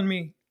mercy on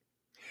me."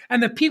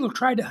 And the people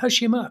tried to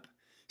hush him up,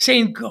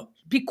 saying, "Go,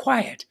 be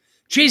quiet.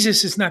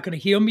 Jesus is not going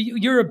to heal me.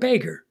 You're a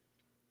beggar."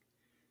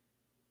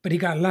 But he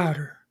got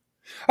louder.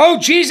 "Oh,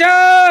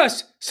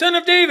 Jesus, Son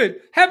of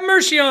David, have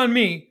mercy on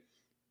me."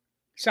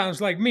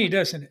 Sounds like me,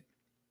 doesn't it?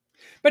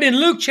 But in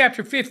Luke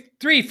chapter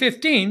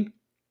 3:15,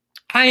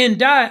 I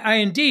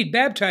indeed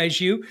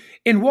baptize you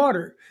in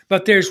water,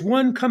 but there's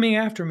one coming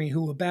after me who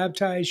will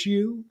baptize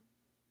you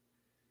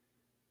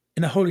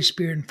in the Holy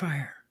Spirit and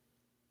fire.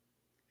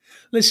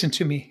 Listen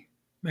to me,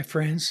 my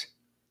friends.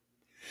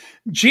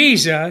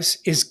 Jesus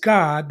is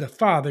God the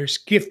Father's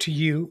gift to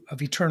you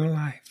of eternal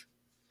life.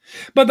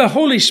 But the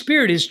Holy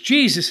Spirit is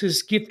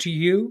Jesus' gift to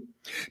you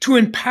to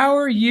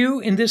empower you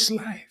in this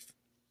life.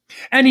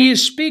 And he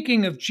is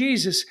speaking of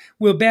Jesus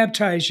will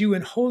baptize you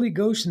in Holy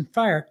Ghost and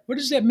fire. What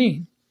does that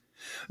mean?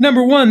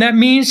 Number one, that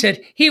means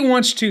that he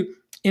wants to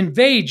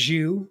invade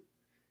you.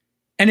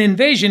 An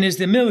invasion is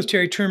the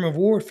military term of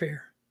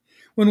warfare.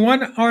 When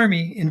one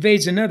army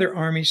invades another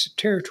army's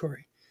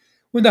territory.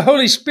 When the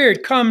Holy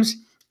Spirit comes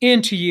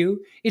into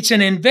you, it's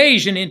an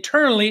invasion.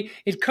 Internally,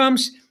 it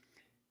comes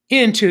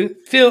in to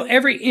fill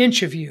every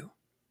inch of you.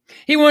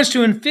 He wants to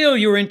infill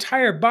your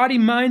entire body,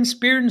 mind,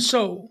 spirit, and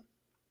soul.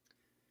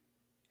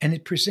 And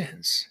it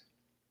presents.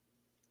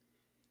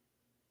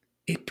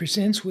 It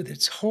presents with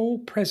its whole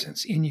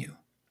presence in you.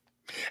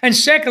 And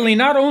secondly,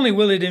 not only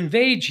will it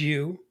invade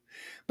you,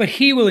 but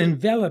he will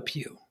envelop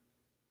you.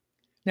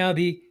 Now,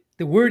 the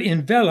word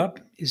envelop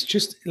is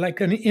just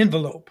like an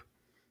envelope.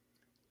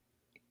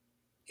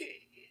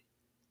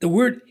 The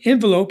word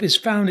envelope is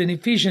found in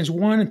Ephesians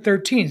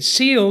 1:13,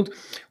 sealed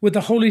with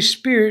the Holy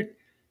Spirit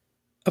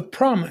of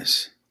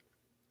promise.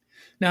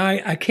 Now,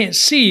 I can't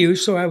see you,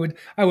 so I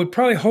would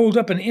probably hold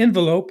up an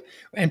envelope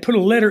and put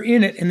a letter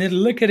in it and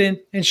then lick it in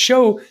and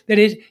show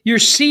that you're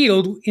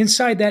sealed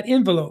inside that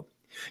envelope.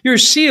 You're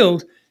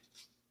sealed.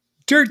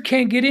 Dirt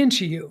can't get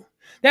into you.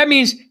 That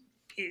means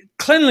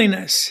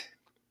cleanliness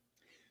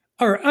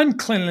or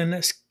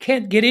uncleanliness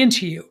can't get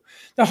into you.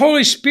 The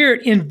Holy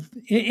Spirit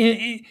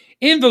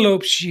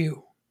envelopes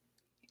you.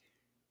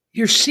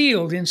 You're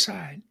sealed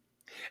inside.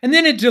 And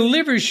then it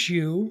delivers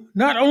you.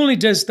 Not only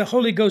does the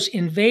Holy Ghost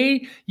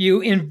invade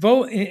you,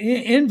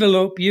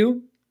 envelope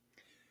you,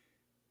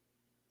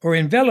 or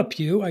envelop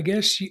you, I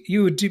guess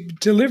you would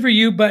deliver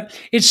you, but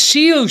it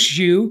seals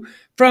you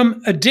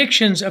from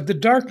addictions of the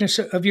darkness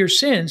of your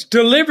sins,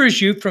 delivers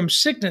you from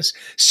sickness,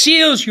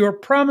 seals your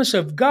promise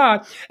of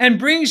God, and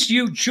brings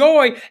you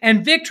joy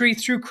and victory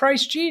through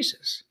Christ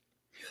Jesus.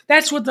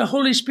 That's what the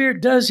Holy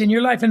Spirit does in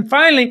your life. And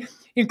finally,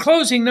 in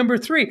closing, number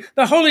 3,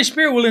 the Holy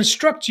Spirit will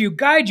instruct you,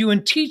 guide you,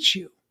 and teach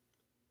you.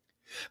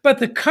 But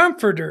the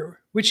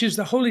Comforter, which is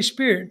the Holy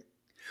Spirit,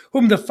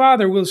 whom the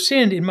Father will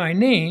send in my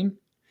name,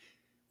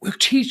 will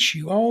teach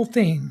you all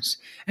things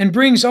and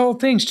brings all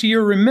things to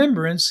your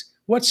remembrance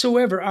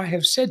whatsoever I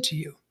have said to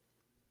you.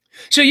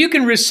 So you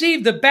can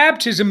receive the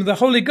baptism of the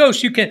Holy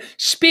Ghost. You can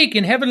speak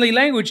in heavenly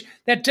language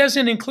that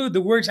doesn't include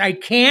the words I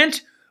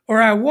can't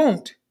or I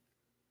won't.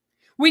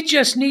 We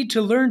just need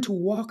to learn to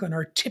walk on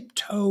our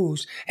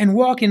tiptoes and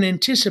walk in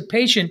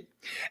anticipation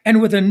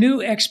and with a new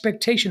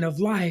expectation of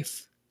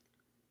life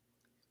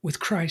with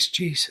Christ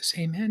Jesus.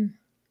 Amen.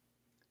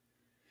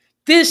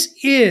 This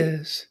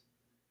is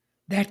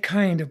that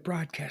kind of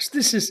broadcast.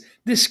 This is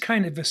this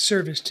kind of a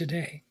service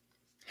today.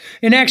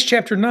 In Acts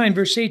chapter 9,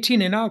 verse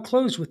 18, and I'll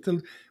close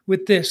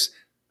with this.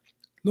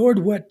 Lord,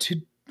 what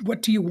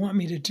do you want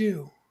me to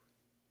do?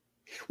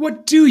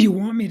 What do you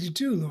want me to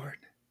do, Lord?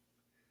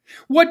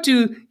 What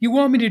do you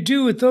want me to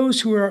do with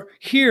those who are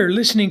here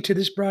listening to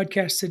this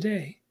broadcast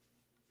today?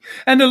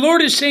 And the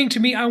Lord is saying to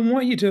me, I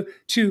want you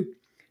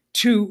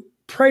to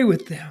pray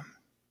with them.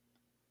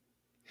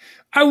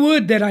 I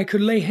would that I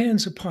could lay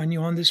hands upon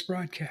you on this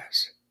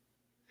broadcast.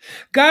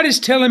 God is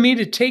telling me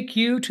to take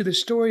you to the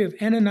story of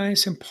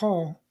Ananias and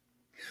Paul,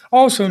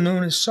 also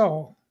known as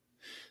Saul.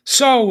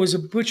 Saul was a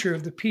butcher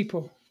of the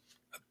people,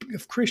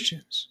 of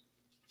Christians.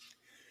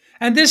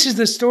 And this is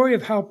the story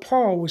of how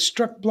Paul was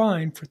struck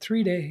blind for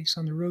 3 days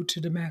on the road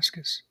to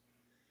Damascus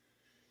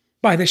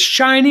by the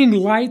shining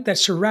light that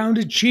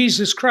surrounded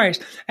Jesus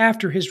Christ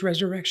after his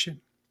resurrection.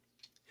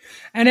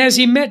 And as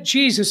he met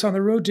Jesus on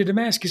the road to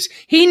Damascus,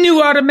 he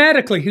knew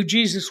automatically who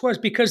Jesus was,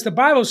 because the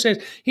Bible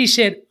says he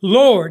said,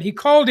 Lord. He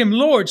called him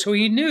Lord, so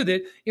he knew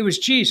that it was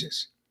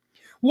Jesus.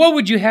 What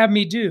would you have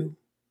me do?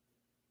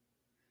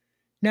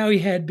 Now he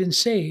had been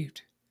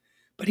saved,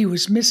 but he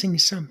was missing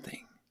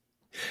something.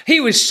 He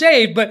was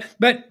saved,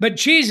 but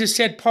Jesus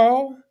said,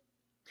 Paul,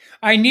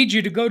 I need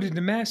you to go to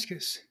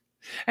Damascus,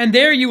 and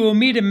there you will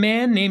meet a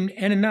man named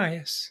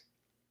Ananias.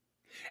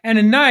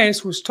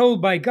 Ananias was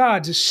told by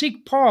God to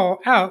seek Paul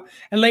out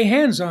and lay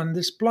hands on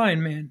this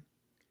blind man,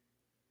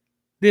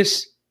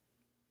 this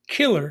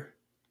killer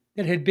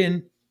that had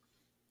been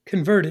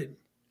converted,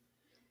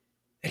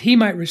 that he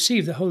might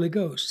receive the Holy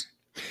Ghost.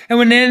 And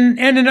when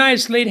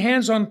Ananias laid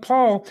hands on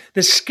Paul,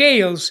 the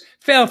scales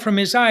fell from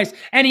his eyes,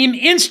 and he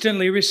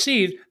instantly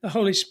received the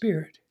Holy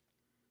Spirit,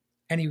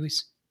 and he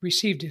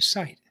received his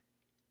sight.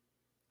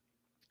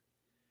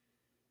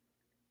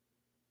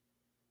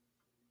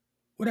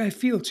 What I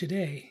feel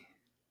today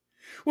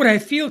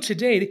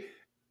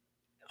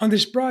on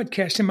this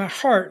broadcast in my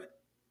heart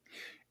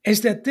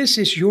is that this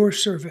is your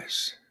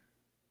service.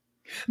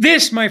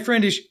 This, my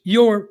friend, is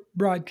your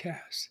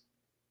broadcast.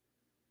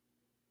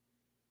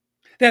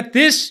 That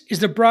this is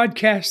the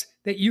broadcast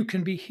that you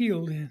can be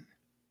healed in,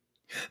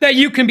 that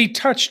you can be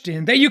touched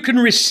in, that you can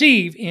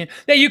receive in,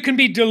 that you can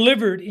be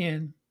delivered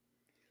in.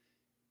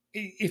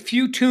 If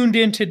you tuned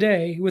in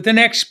today with an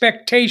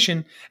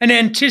expectation, an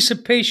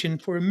anticipation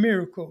for a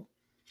miracle,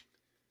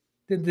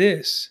 then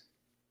this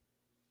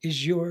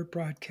is your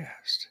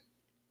broadcast.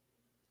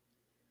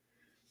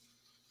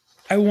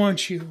 I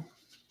want you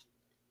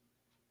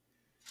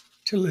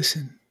to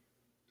listen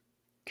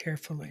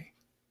carefully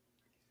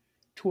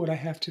to what I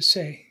have to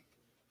say.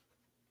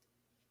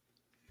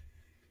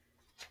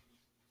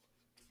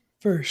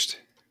 First,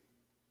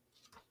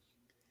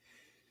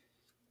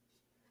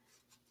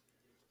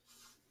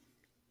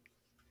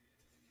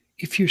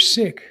 if you're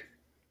sick,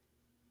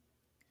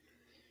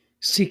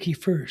 seek ye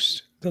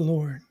first the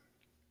Lord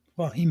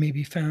while he may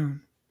be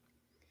found.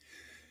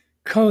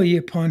 Call ye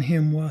upon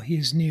him while he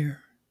is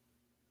near.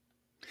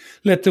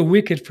 Let the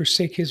wicked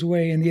forsake his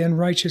way, and the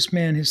unrighteous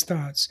man his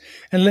thoughts,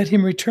 and let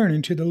him return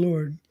unto the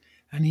Lord,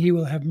 and he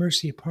will have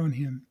mercy upon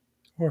him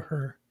or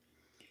her,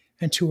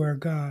 and to our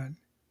God,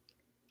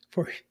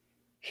 for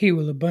he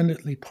will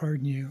abundantly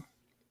pardon you.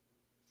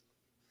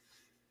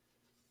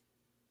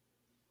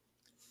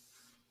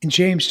 In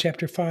James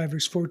chapter 5,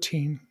 verse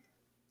 14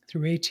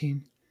 through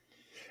 18,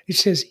 it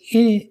says,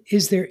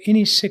 Is there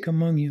any sick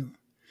among you?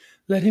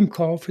 Let him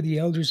call for the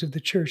elders of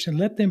the church, and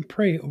let them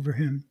pray over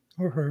him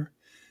or her,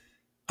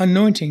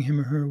 anointing him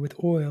or her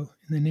with oil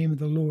in the name of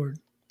the Lord.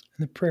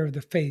 And the prayer of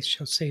the faith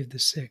shall save the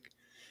sick.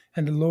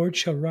 And the Lord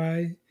shall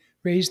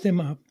raise them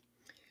up.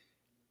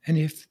 And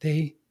if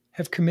they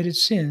have committed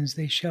sins,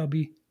 they shall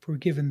be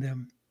forgiven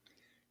them.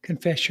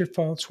 Confess your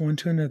faults one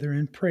to another,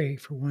 and pray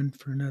for one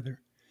for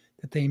another,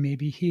 that they may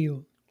be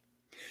healed.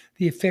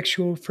 The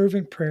effectual,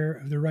 fervent prayer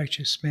of the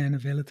righteous man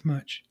availeth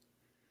much.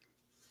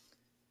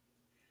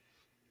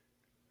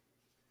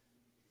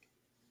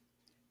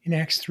 In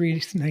Acts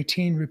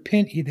 3:19,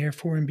 repent ye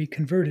therefore and be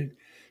converted,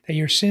 that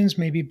your sins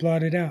may be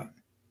blotted out,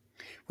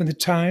 when the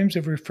times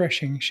of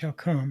refreshing shall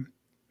come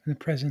in the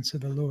presence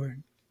of the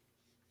Lord.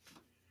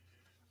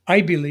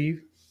 I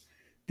believe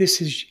this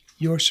is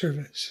your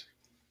service.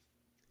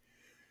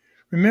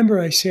 Remember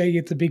I say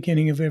at the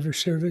beginning of every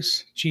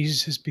service,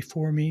 Jesus is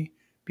before me,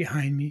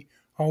 behind me,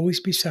 always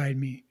beside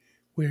me.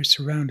 We are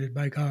surrounded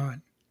by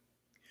God.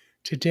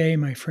 Today,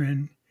 my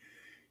friend,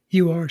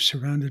 you are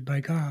surrounded by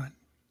God.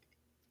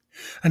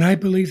 And I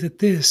believe that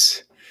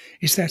this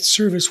is that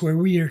service where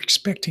we are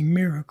expecting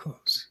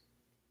miracles.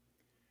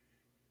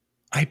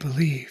 I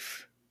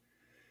believe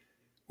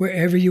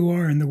wherever you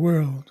are in the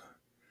world,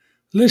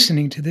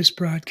 listening to this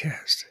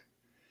broadcast,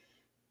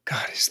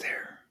 God is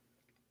there.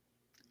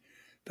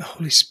 The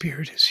Holy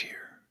Spirit is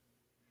here.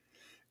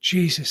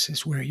 Jesus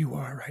is where you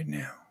are right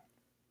now.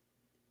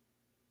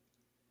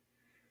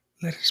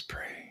 Let us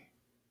pray.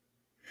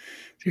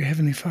 Dear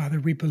Heavenly Father,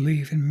 we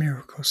believe in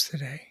miracles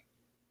today.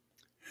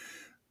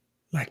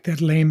 Like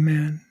that lame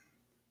man,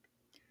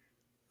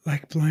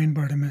 like blind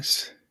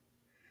Bartimaeus,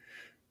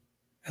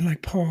 and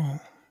like Paul,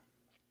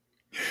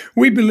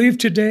 We believe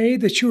today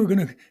that you're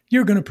going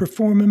to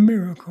perform a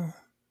miracle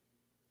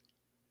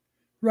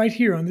right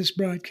here on this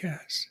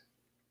broadcast.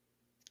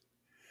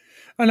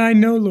 And I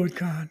know, Lord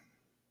God,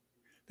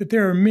 that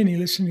there are many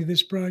listening to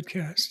this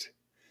broadcast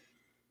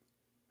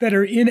that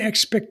are in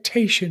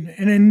expectation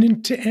and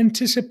in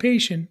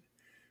anticipation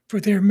for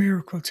their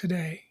miracle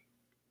today.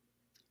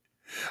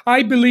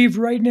 I believe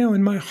right now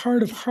in my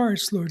heart of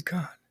hearts, Lord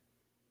God,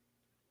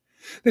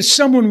 that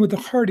someone with a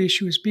heart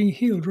issue is being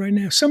healed right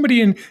now. Somebody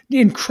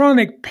in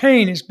chronic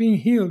pain is being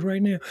healed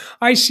right now.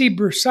 I see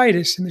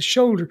bursitis in the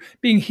shoulder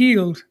being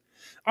healed.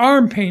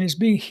 Arm pain is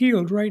being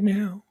healed right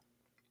now.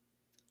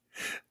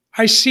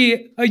 I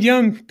see a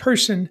young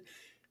person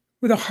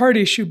with a heart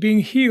issue being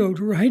healed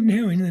right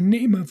now in the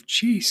name of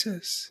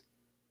Jesus.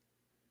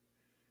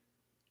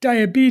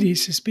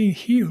 Diabetes is being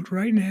healed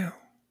right now.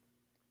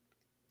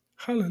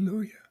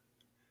 Hallelujah.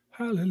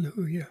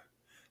 Hallelujah.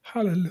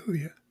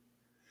 Hallelujah.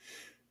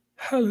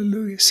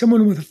 Hallelujah.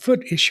 Someone with a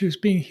foot issue is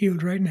being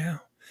healed right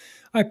now.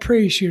 I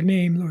praise your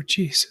name, Lord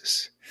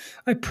Jesus.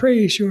 I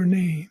praise your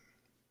name.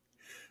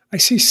 I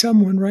see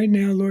someone right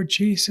now, Lord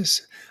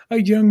Jesus, a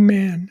young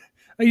man,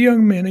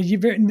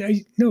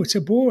 it's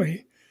a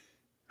boy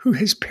who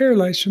is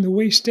paralyzed from the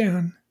waist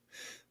down.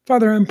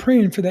 Father, I'm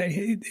praying for that.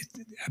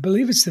 I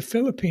believe it's the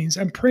Philippines.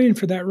 I'm praying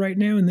for that right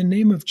now in the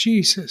name of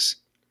Jesus.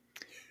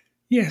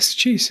 Yes,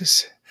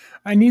 Jesus.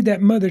 I need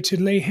that mother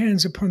to lay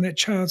hands upon that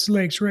child's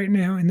legs right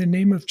now in the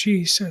name of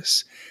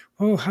Jesus.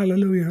 Oh,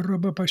 hallelujah.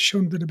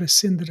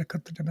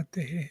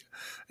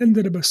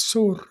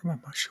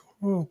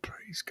 Oh,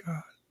 praise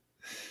God.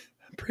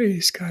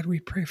 Praise God. We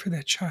pray for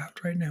that child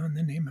right now in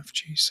the name of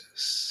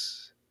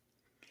Jesus.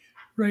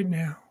 Right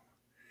now,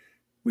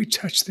 we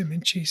touch them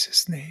in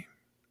Jesus' name.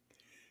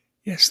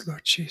 Yes,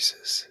 Lord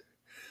Jesus.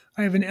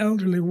 I have an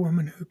elderly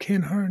woman who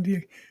can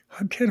hardly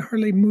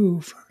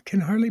move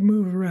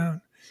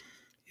around.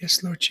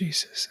 Yes, Lord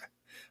Jesus.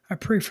 I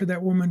pray for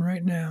that woman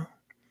right now.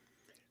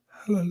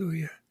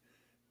 Hallelujah.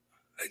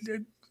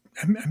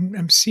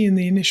 I'm seeing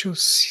the initials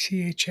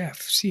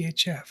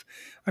CHF.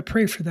 I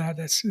pray for that.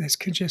 That's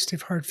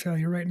congestive heart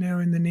failure right now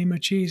in the name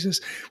of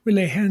Jesus. We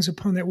lay hands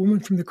upon that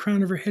woman from the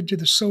crown of her head to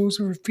the soles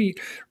of her feet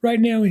right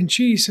now in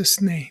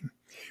Jesus' name.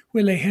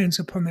 We lay hands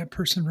upon that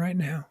person right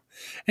now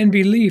and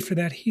believe for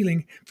that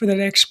healing, for that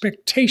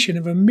expectation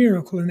of a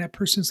miracle in that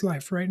person's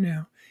life right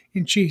now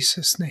in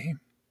Jesus' name.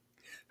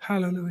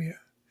 Hallelujah.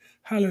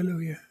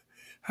 Hallelujah.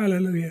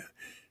 Hallelujah.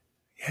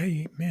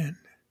 Amen.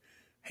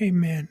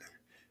 Amen.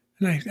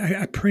 And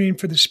I'm praying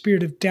for the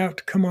spirit of doubt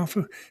to come off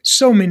of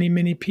so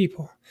many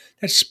people.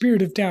 That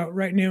spirit of doubt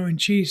right now in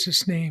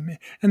Jesus' name.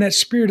 And that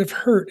spirit of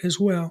hurt as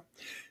well.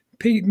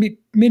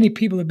 Many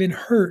people have been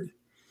hurt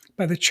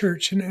by the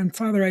church. And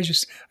Father, I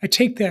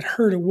take that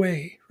hurt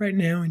away right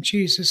now in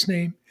Jesus'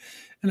 name.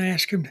 And I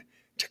ask him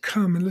to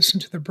come and listen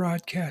to the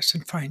broadcast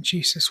and find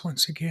Jesus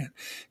once again.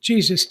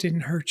 Jesus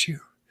didn't hurt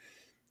you.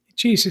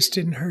 Jesus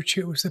didn't hurt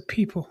you. It was the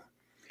people.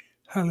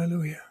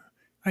 Hallelujah.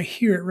 I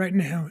hear it right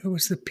now. It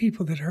was the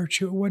people that hurt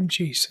you. It wasn't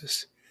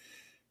Jesus.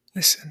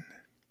 Listen,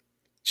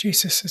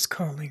 Jesus is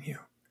calling you.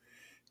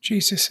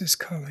 Jesus is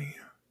calling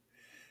you.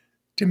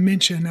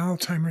 Dementia and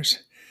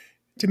Alzheimer's,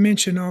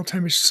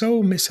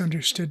 so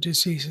misunderstood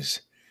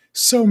diseases,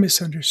 so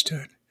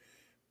misunderstood.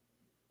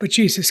 But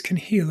Jesus can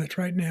heal it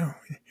right now.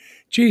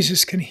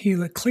 Jesus can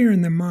heal it,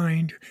 clearing the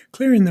mind.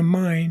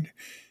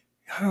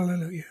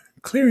 Hallelujah.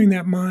 Clearing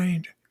that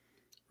mind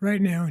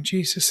right now in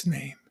Jesus'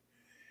 name.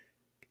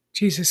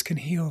 Jesus can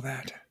heal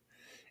that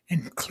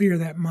and clear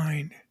that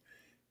mind.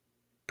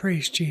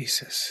 Praise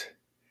Jesus.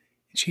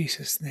 In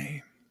Jesus'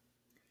 name.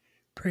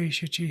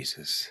 Praise you,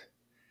 Jesus.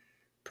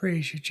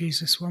 Praise you,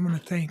 Jesus. Well, I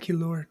want to thank you,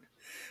 Lord.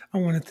 I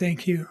want to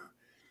thank you.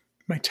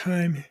 My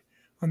time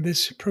on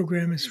this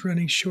program is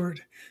running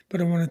short, but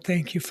I want to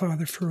thank you,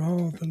 Father, for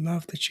all the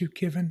love that you've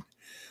given,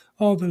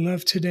 all the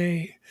love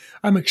today.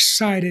 I'm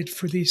excited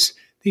for these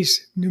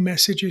new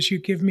messages you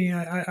give me.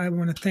 I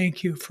want to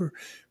thank you for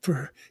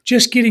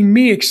just getting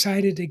me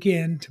excited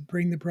again to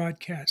bring the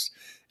broadcast.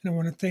 And I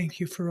want to thank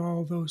you for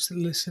all those that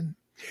listen.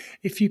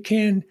 If you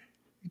can,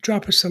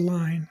 drop us a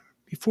line.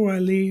 Before I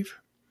leave,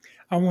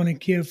 I want to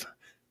give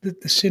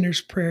the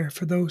sinner's prayer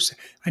for those.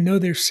 I know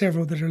there's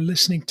several that are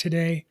listening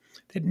today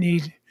that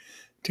need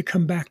to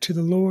come back to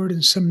the Lord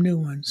and some new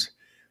ones.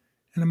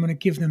 And I'm going to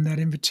give them that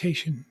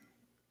invitation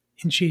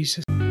in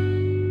Jesus.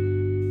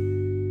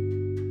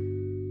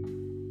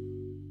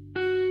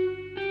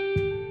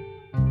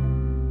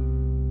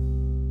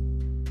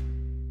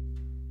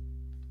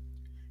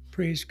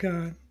 Praise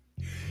God.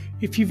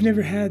 If you've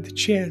never had the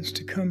chance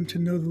to come to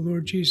know the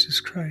Lord Jesus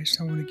Christ,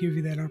 I want to give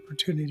you that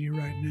opportunity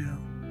right now.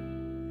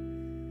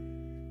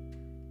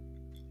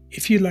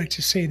 If you'd like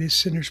to say this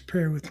sinner's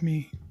prayer with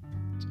me,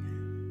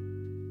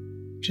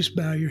 just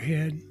bow your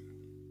head.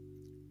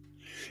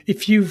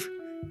 If you've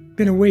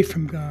been away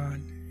from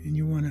God and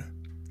you want to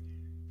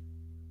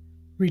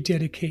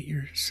rededicate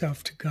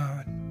yourself to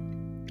God,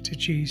 to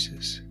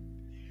Jesus,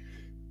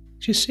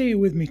 just say it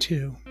with me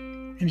too,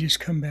 and just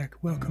come back.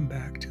 Welcome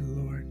back to the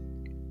Lord.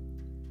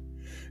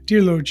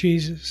 Dear Lord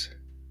Jesus,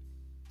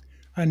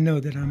 I know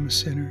that I'm a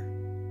sinner.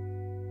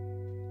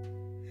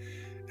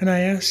 And I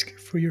ask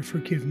for your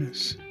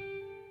forgiveness.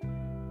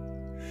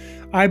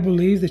 I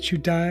believe that you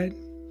died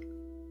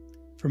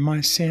for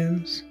my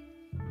sins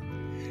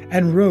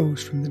and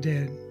rose from the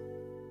dead.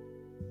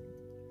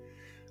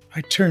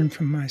 I turn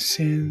from my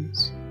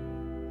sins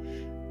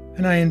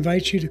and I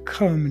invite you to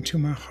come into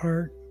my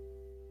heart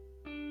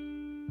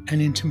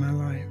and into my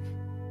life.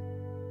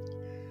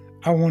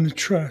 I want to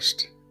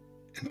trust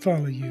and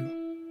follow you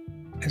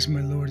as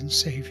my Lord and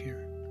Savior.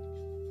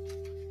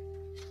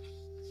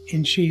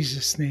 In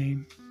Jesus'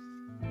 name,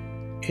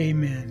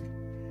 amen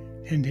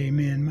and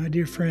amen. My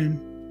dear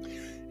friend,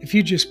 if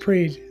you just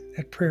prayed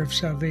that prayer of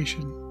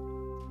salvation,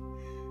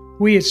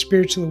 we at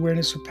Spiritual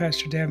Awareness with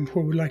Pastor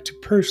Davenport would like to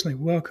personally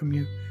welcome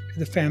you to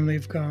the family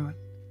of God.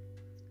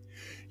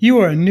 You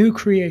are a new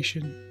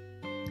creation,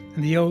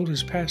 and the old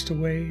has passed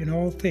away, and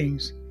all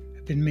things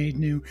have been made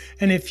new.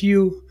 And if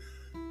you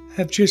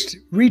have just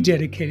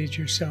rededicated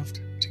yourself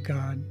to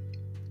God,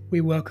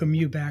 we welcome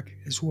you back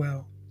as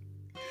well.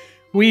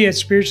 We at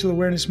Spiritual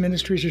Awareness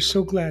Ministries are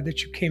so glad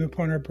that you came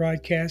upon our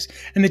broadcast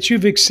and that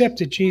you've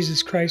accepted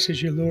Jesus Christ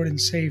as your Lord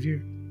and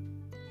Savior.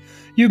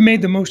 You've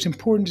made the most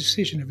important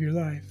decision of your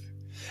life,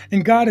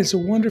 and God has a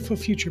wonderful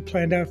future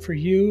planned out for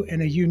you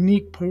and a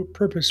unique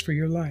purpose for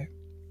your life.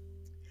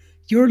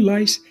 Your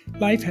life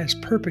has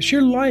purpose.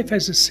 Your life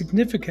has a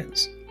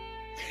significance.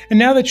 And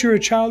now that you're a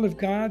child of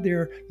God,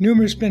 there are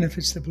numerous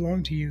benefits that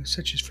belong to you,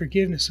 such as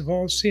forgiveness of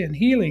all sin,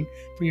 healing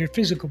for your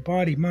physical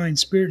body, mind,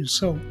 spirit, and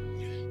soul,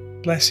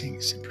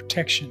 blessings and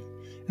protection,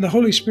 and the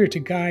Holy Spirit to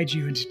guide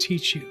you and to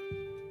teach you.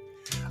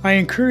 I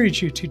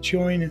encourage you to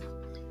join,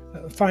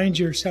 find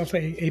yourself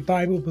a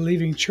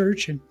Bible-believing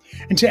church and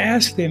to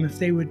ask them if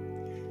they would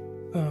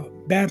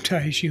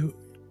baptize you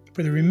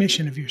for the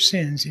remission of your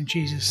sins in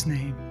Jesus'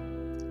 name.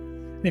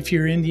 And if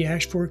you're in the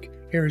Ashford,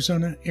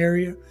 Arizona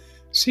area,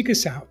 seek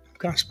us out,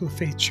 Gospel of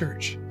Faith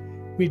Church.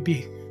 We'd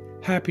be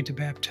happy to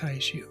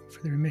baptize you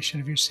for the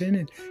remission of your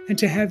sin and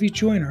to have you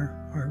join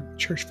our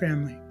church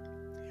family.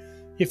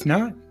 If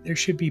not, there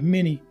should be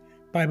many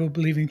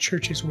Bible-believing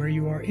churches where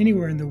you are,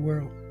 anywhere in the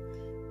world.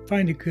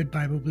 Find a good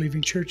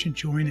Bible-believing church and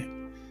join it.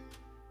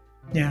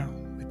 Now,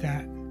 with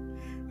that,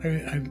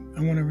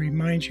 I want to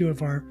remind you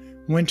of our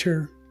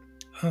winter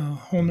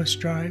homeless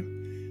drive,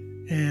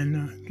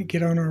 and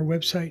get on our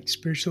website,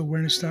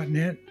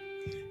 spiritualawareness.net.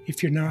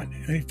 If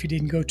you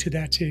didn't go to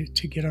that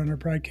to get on our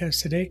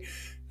broadcast today,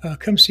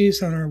 come see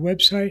us on our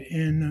website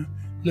and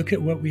look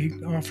at what we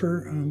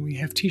offer. We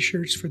have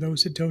t-shirts for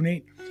those that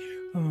donate.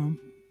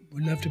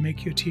 We'd love to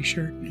make you a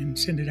t-shirt and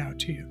send it out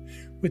to you.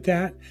 With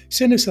that,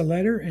 send us a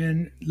letter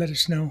and let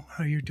us know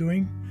how you're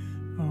doing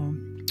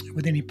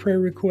with any prayer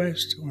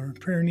requests or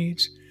prayer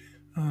needs,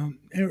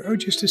 or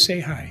just to say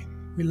hi.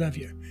 We love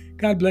you.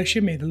 God bless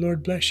you. May the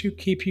Lord bless you,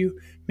 keep you,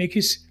 make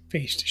his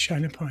face to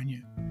shine upon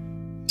you.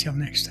 Until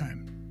next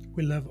time,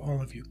 we love all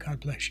of you.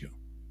 God bless you.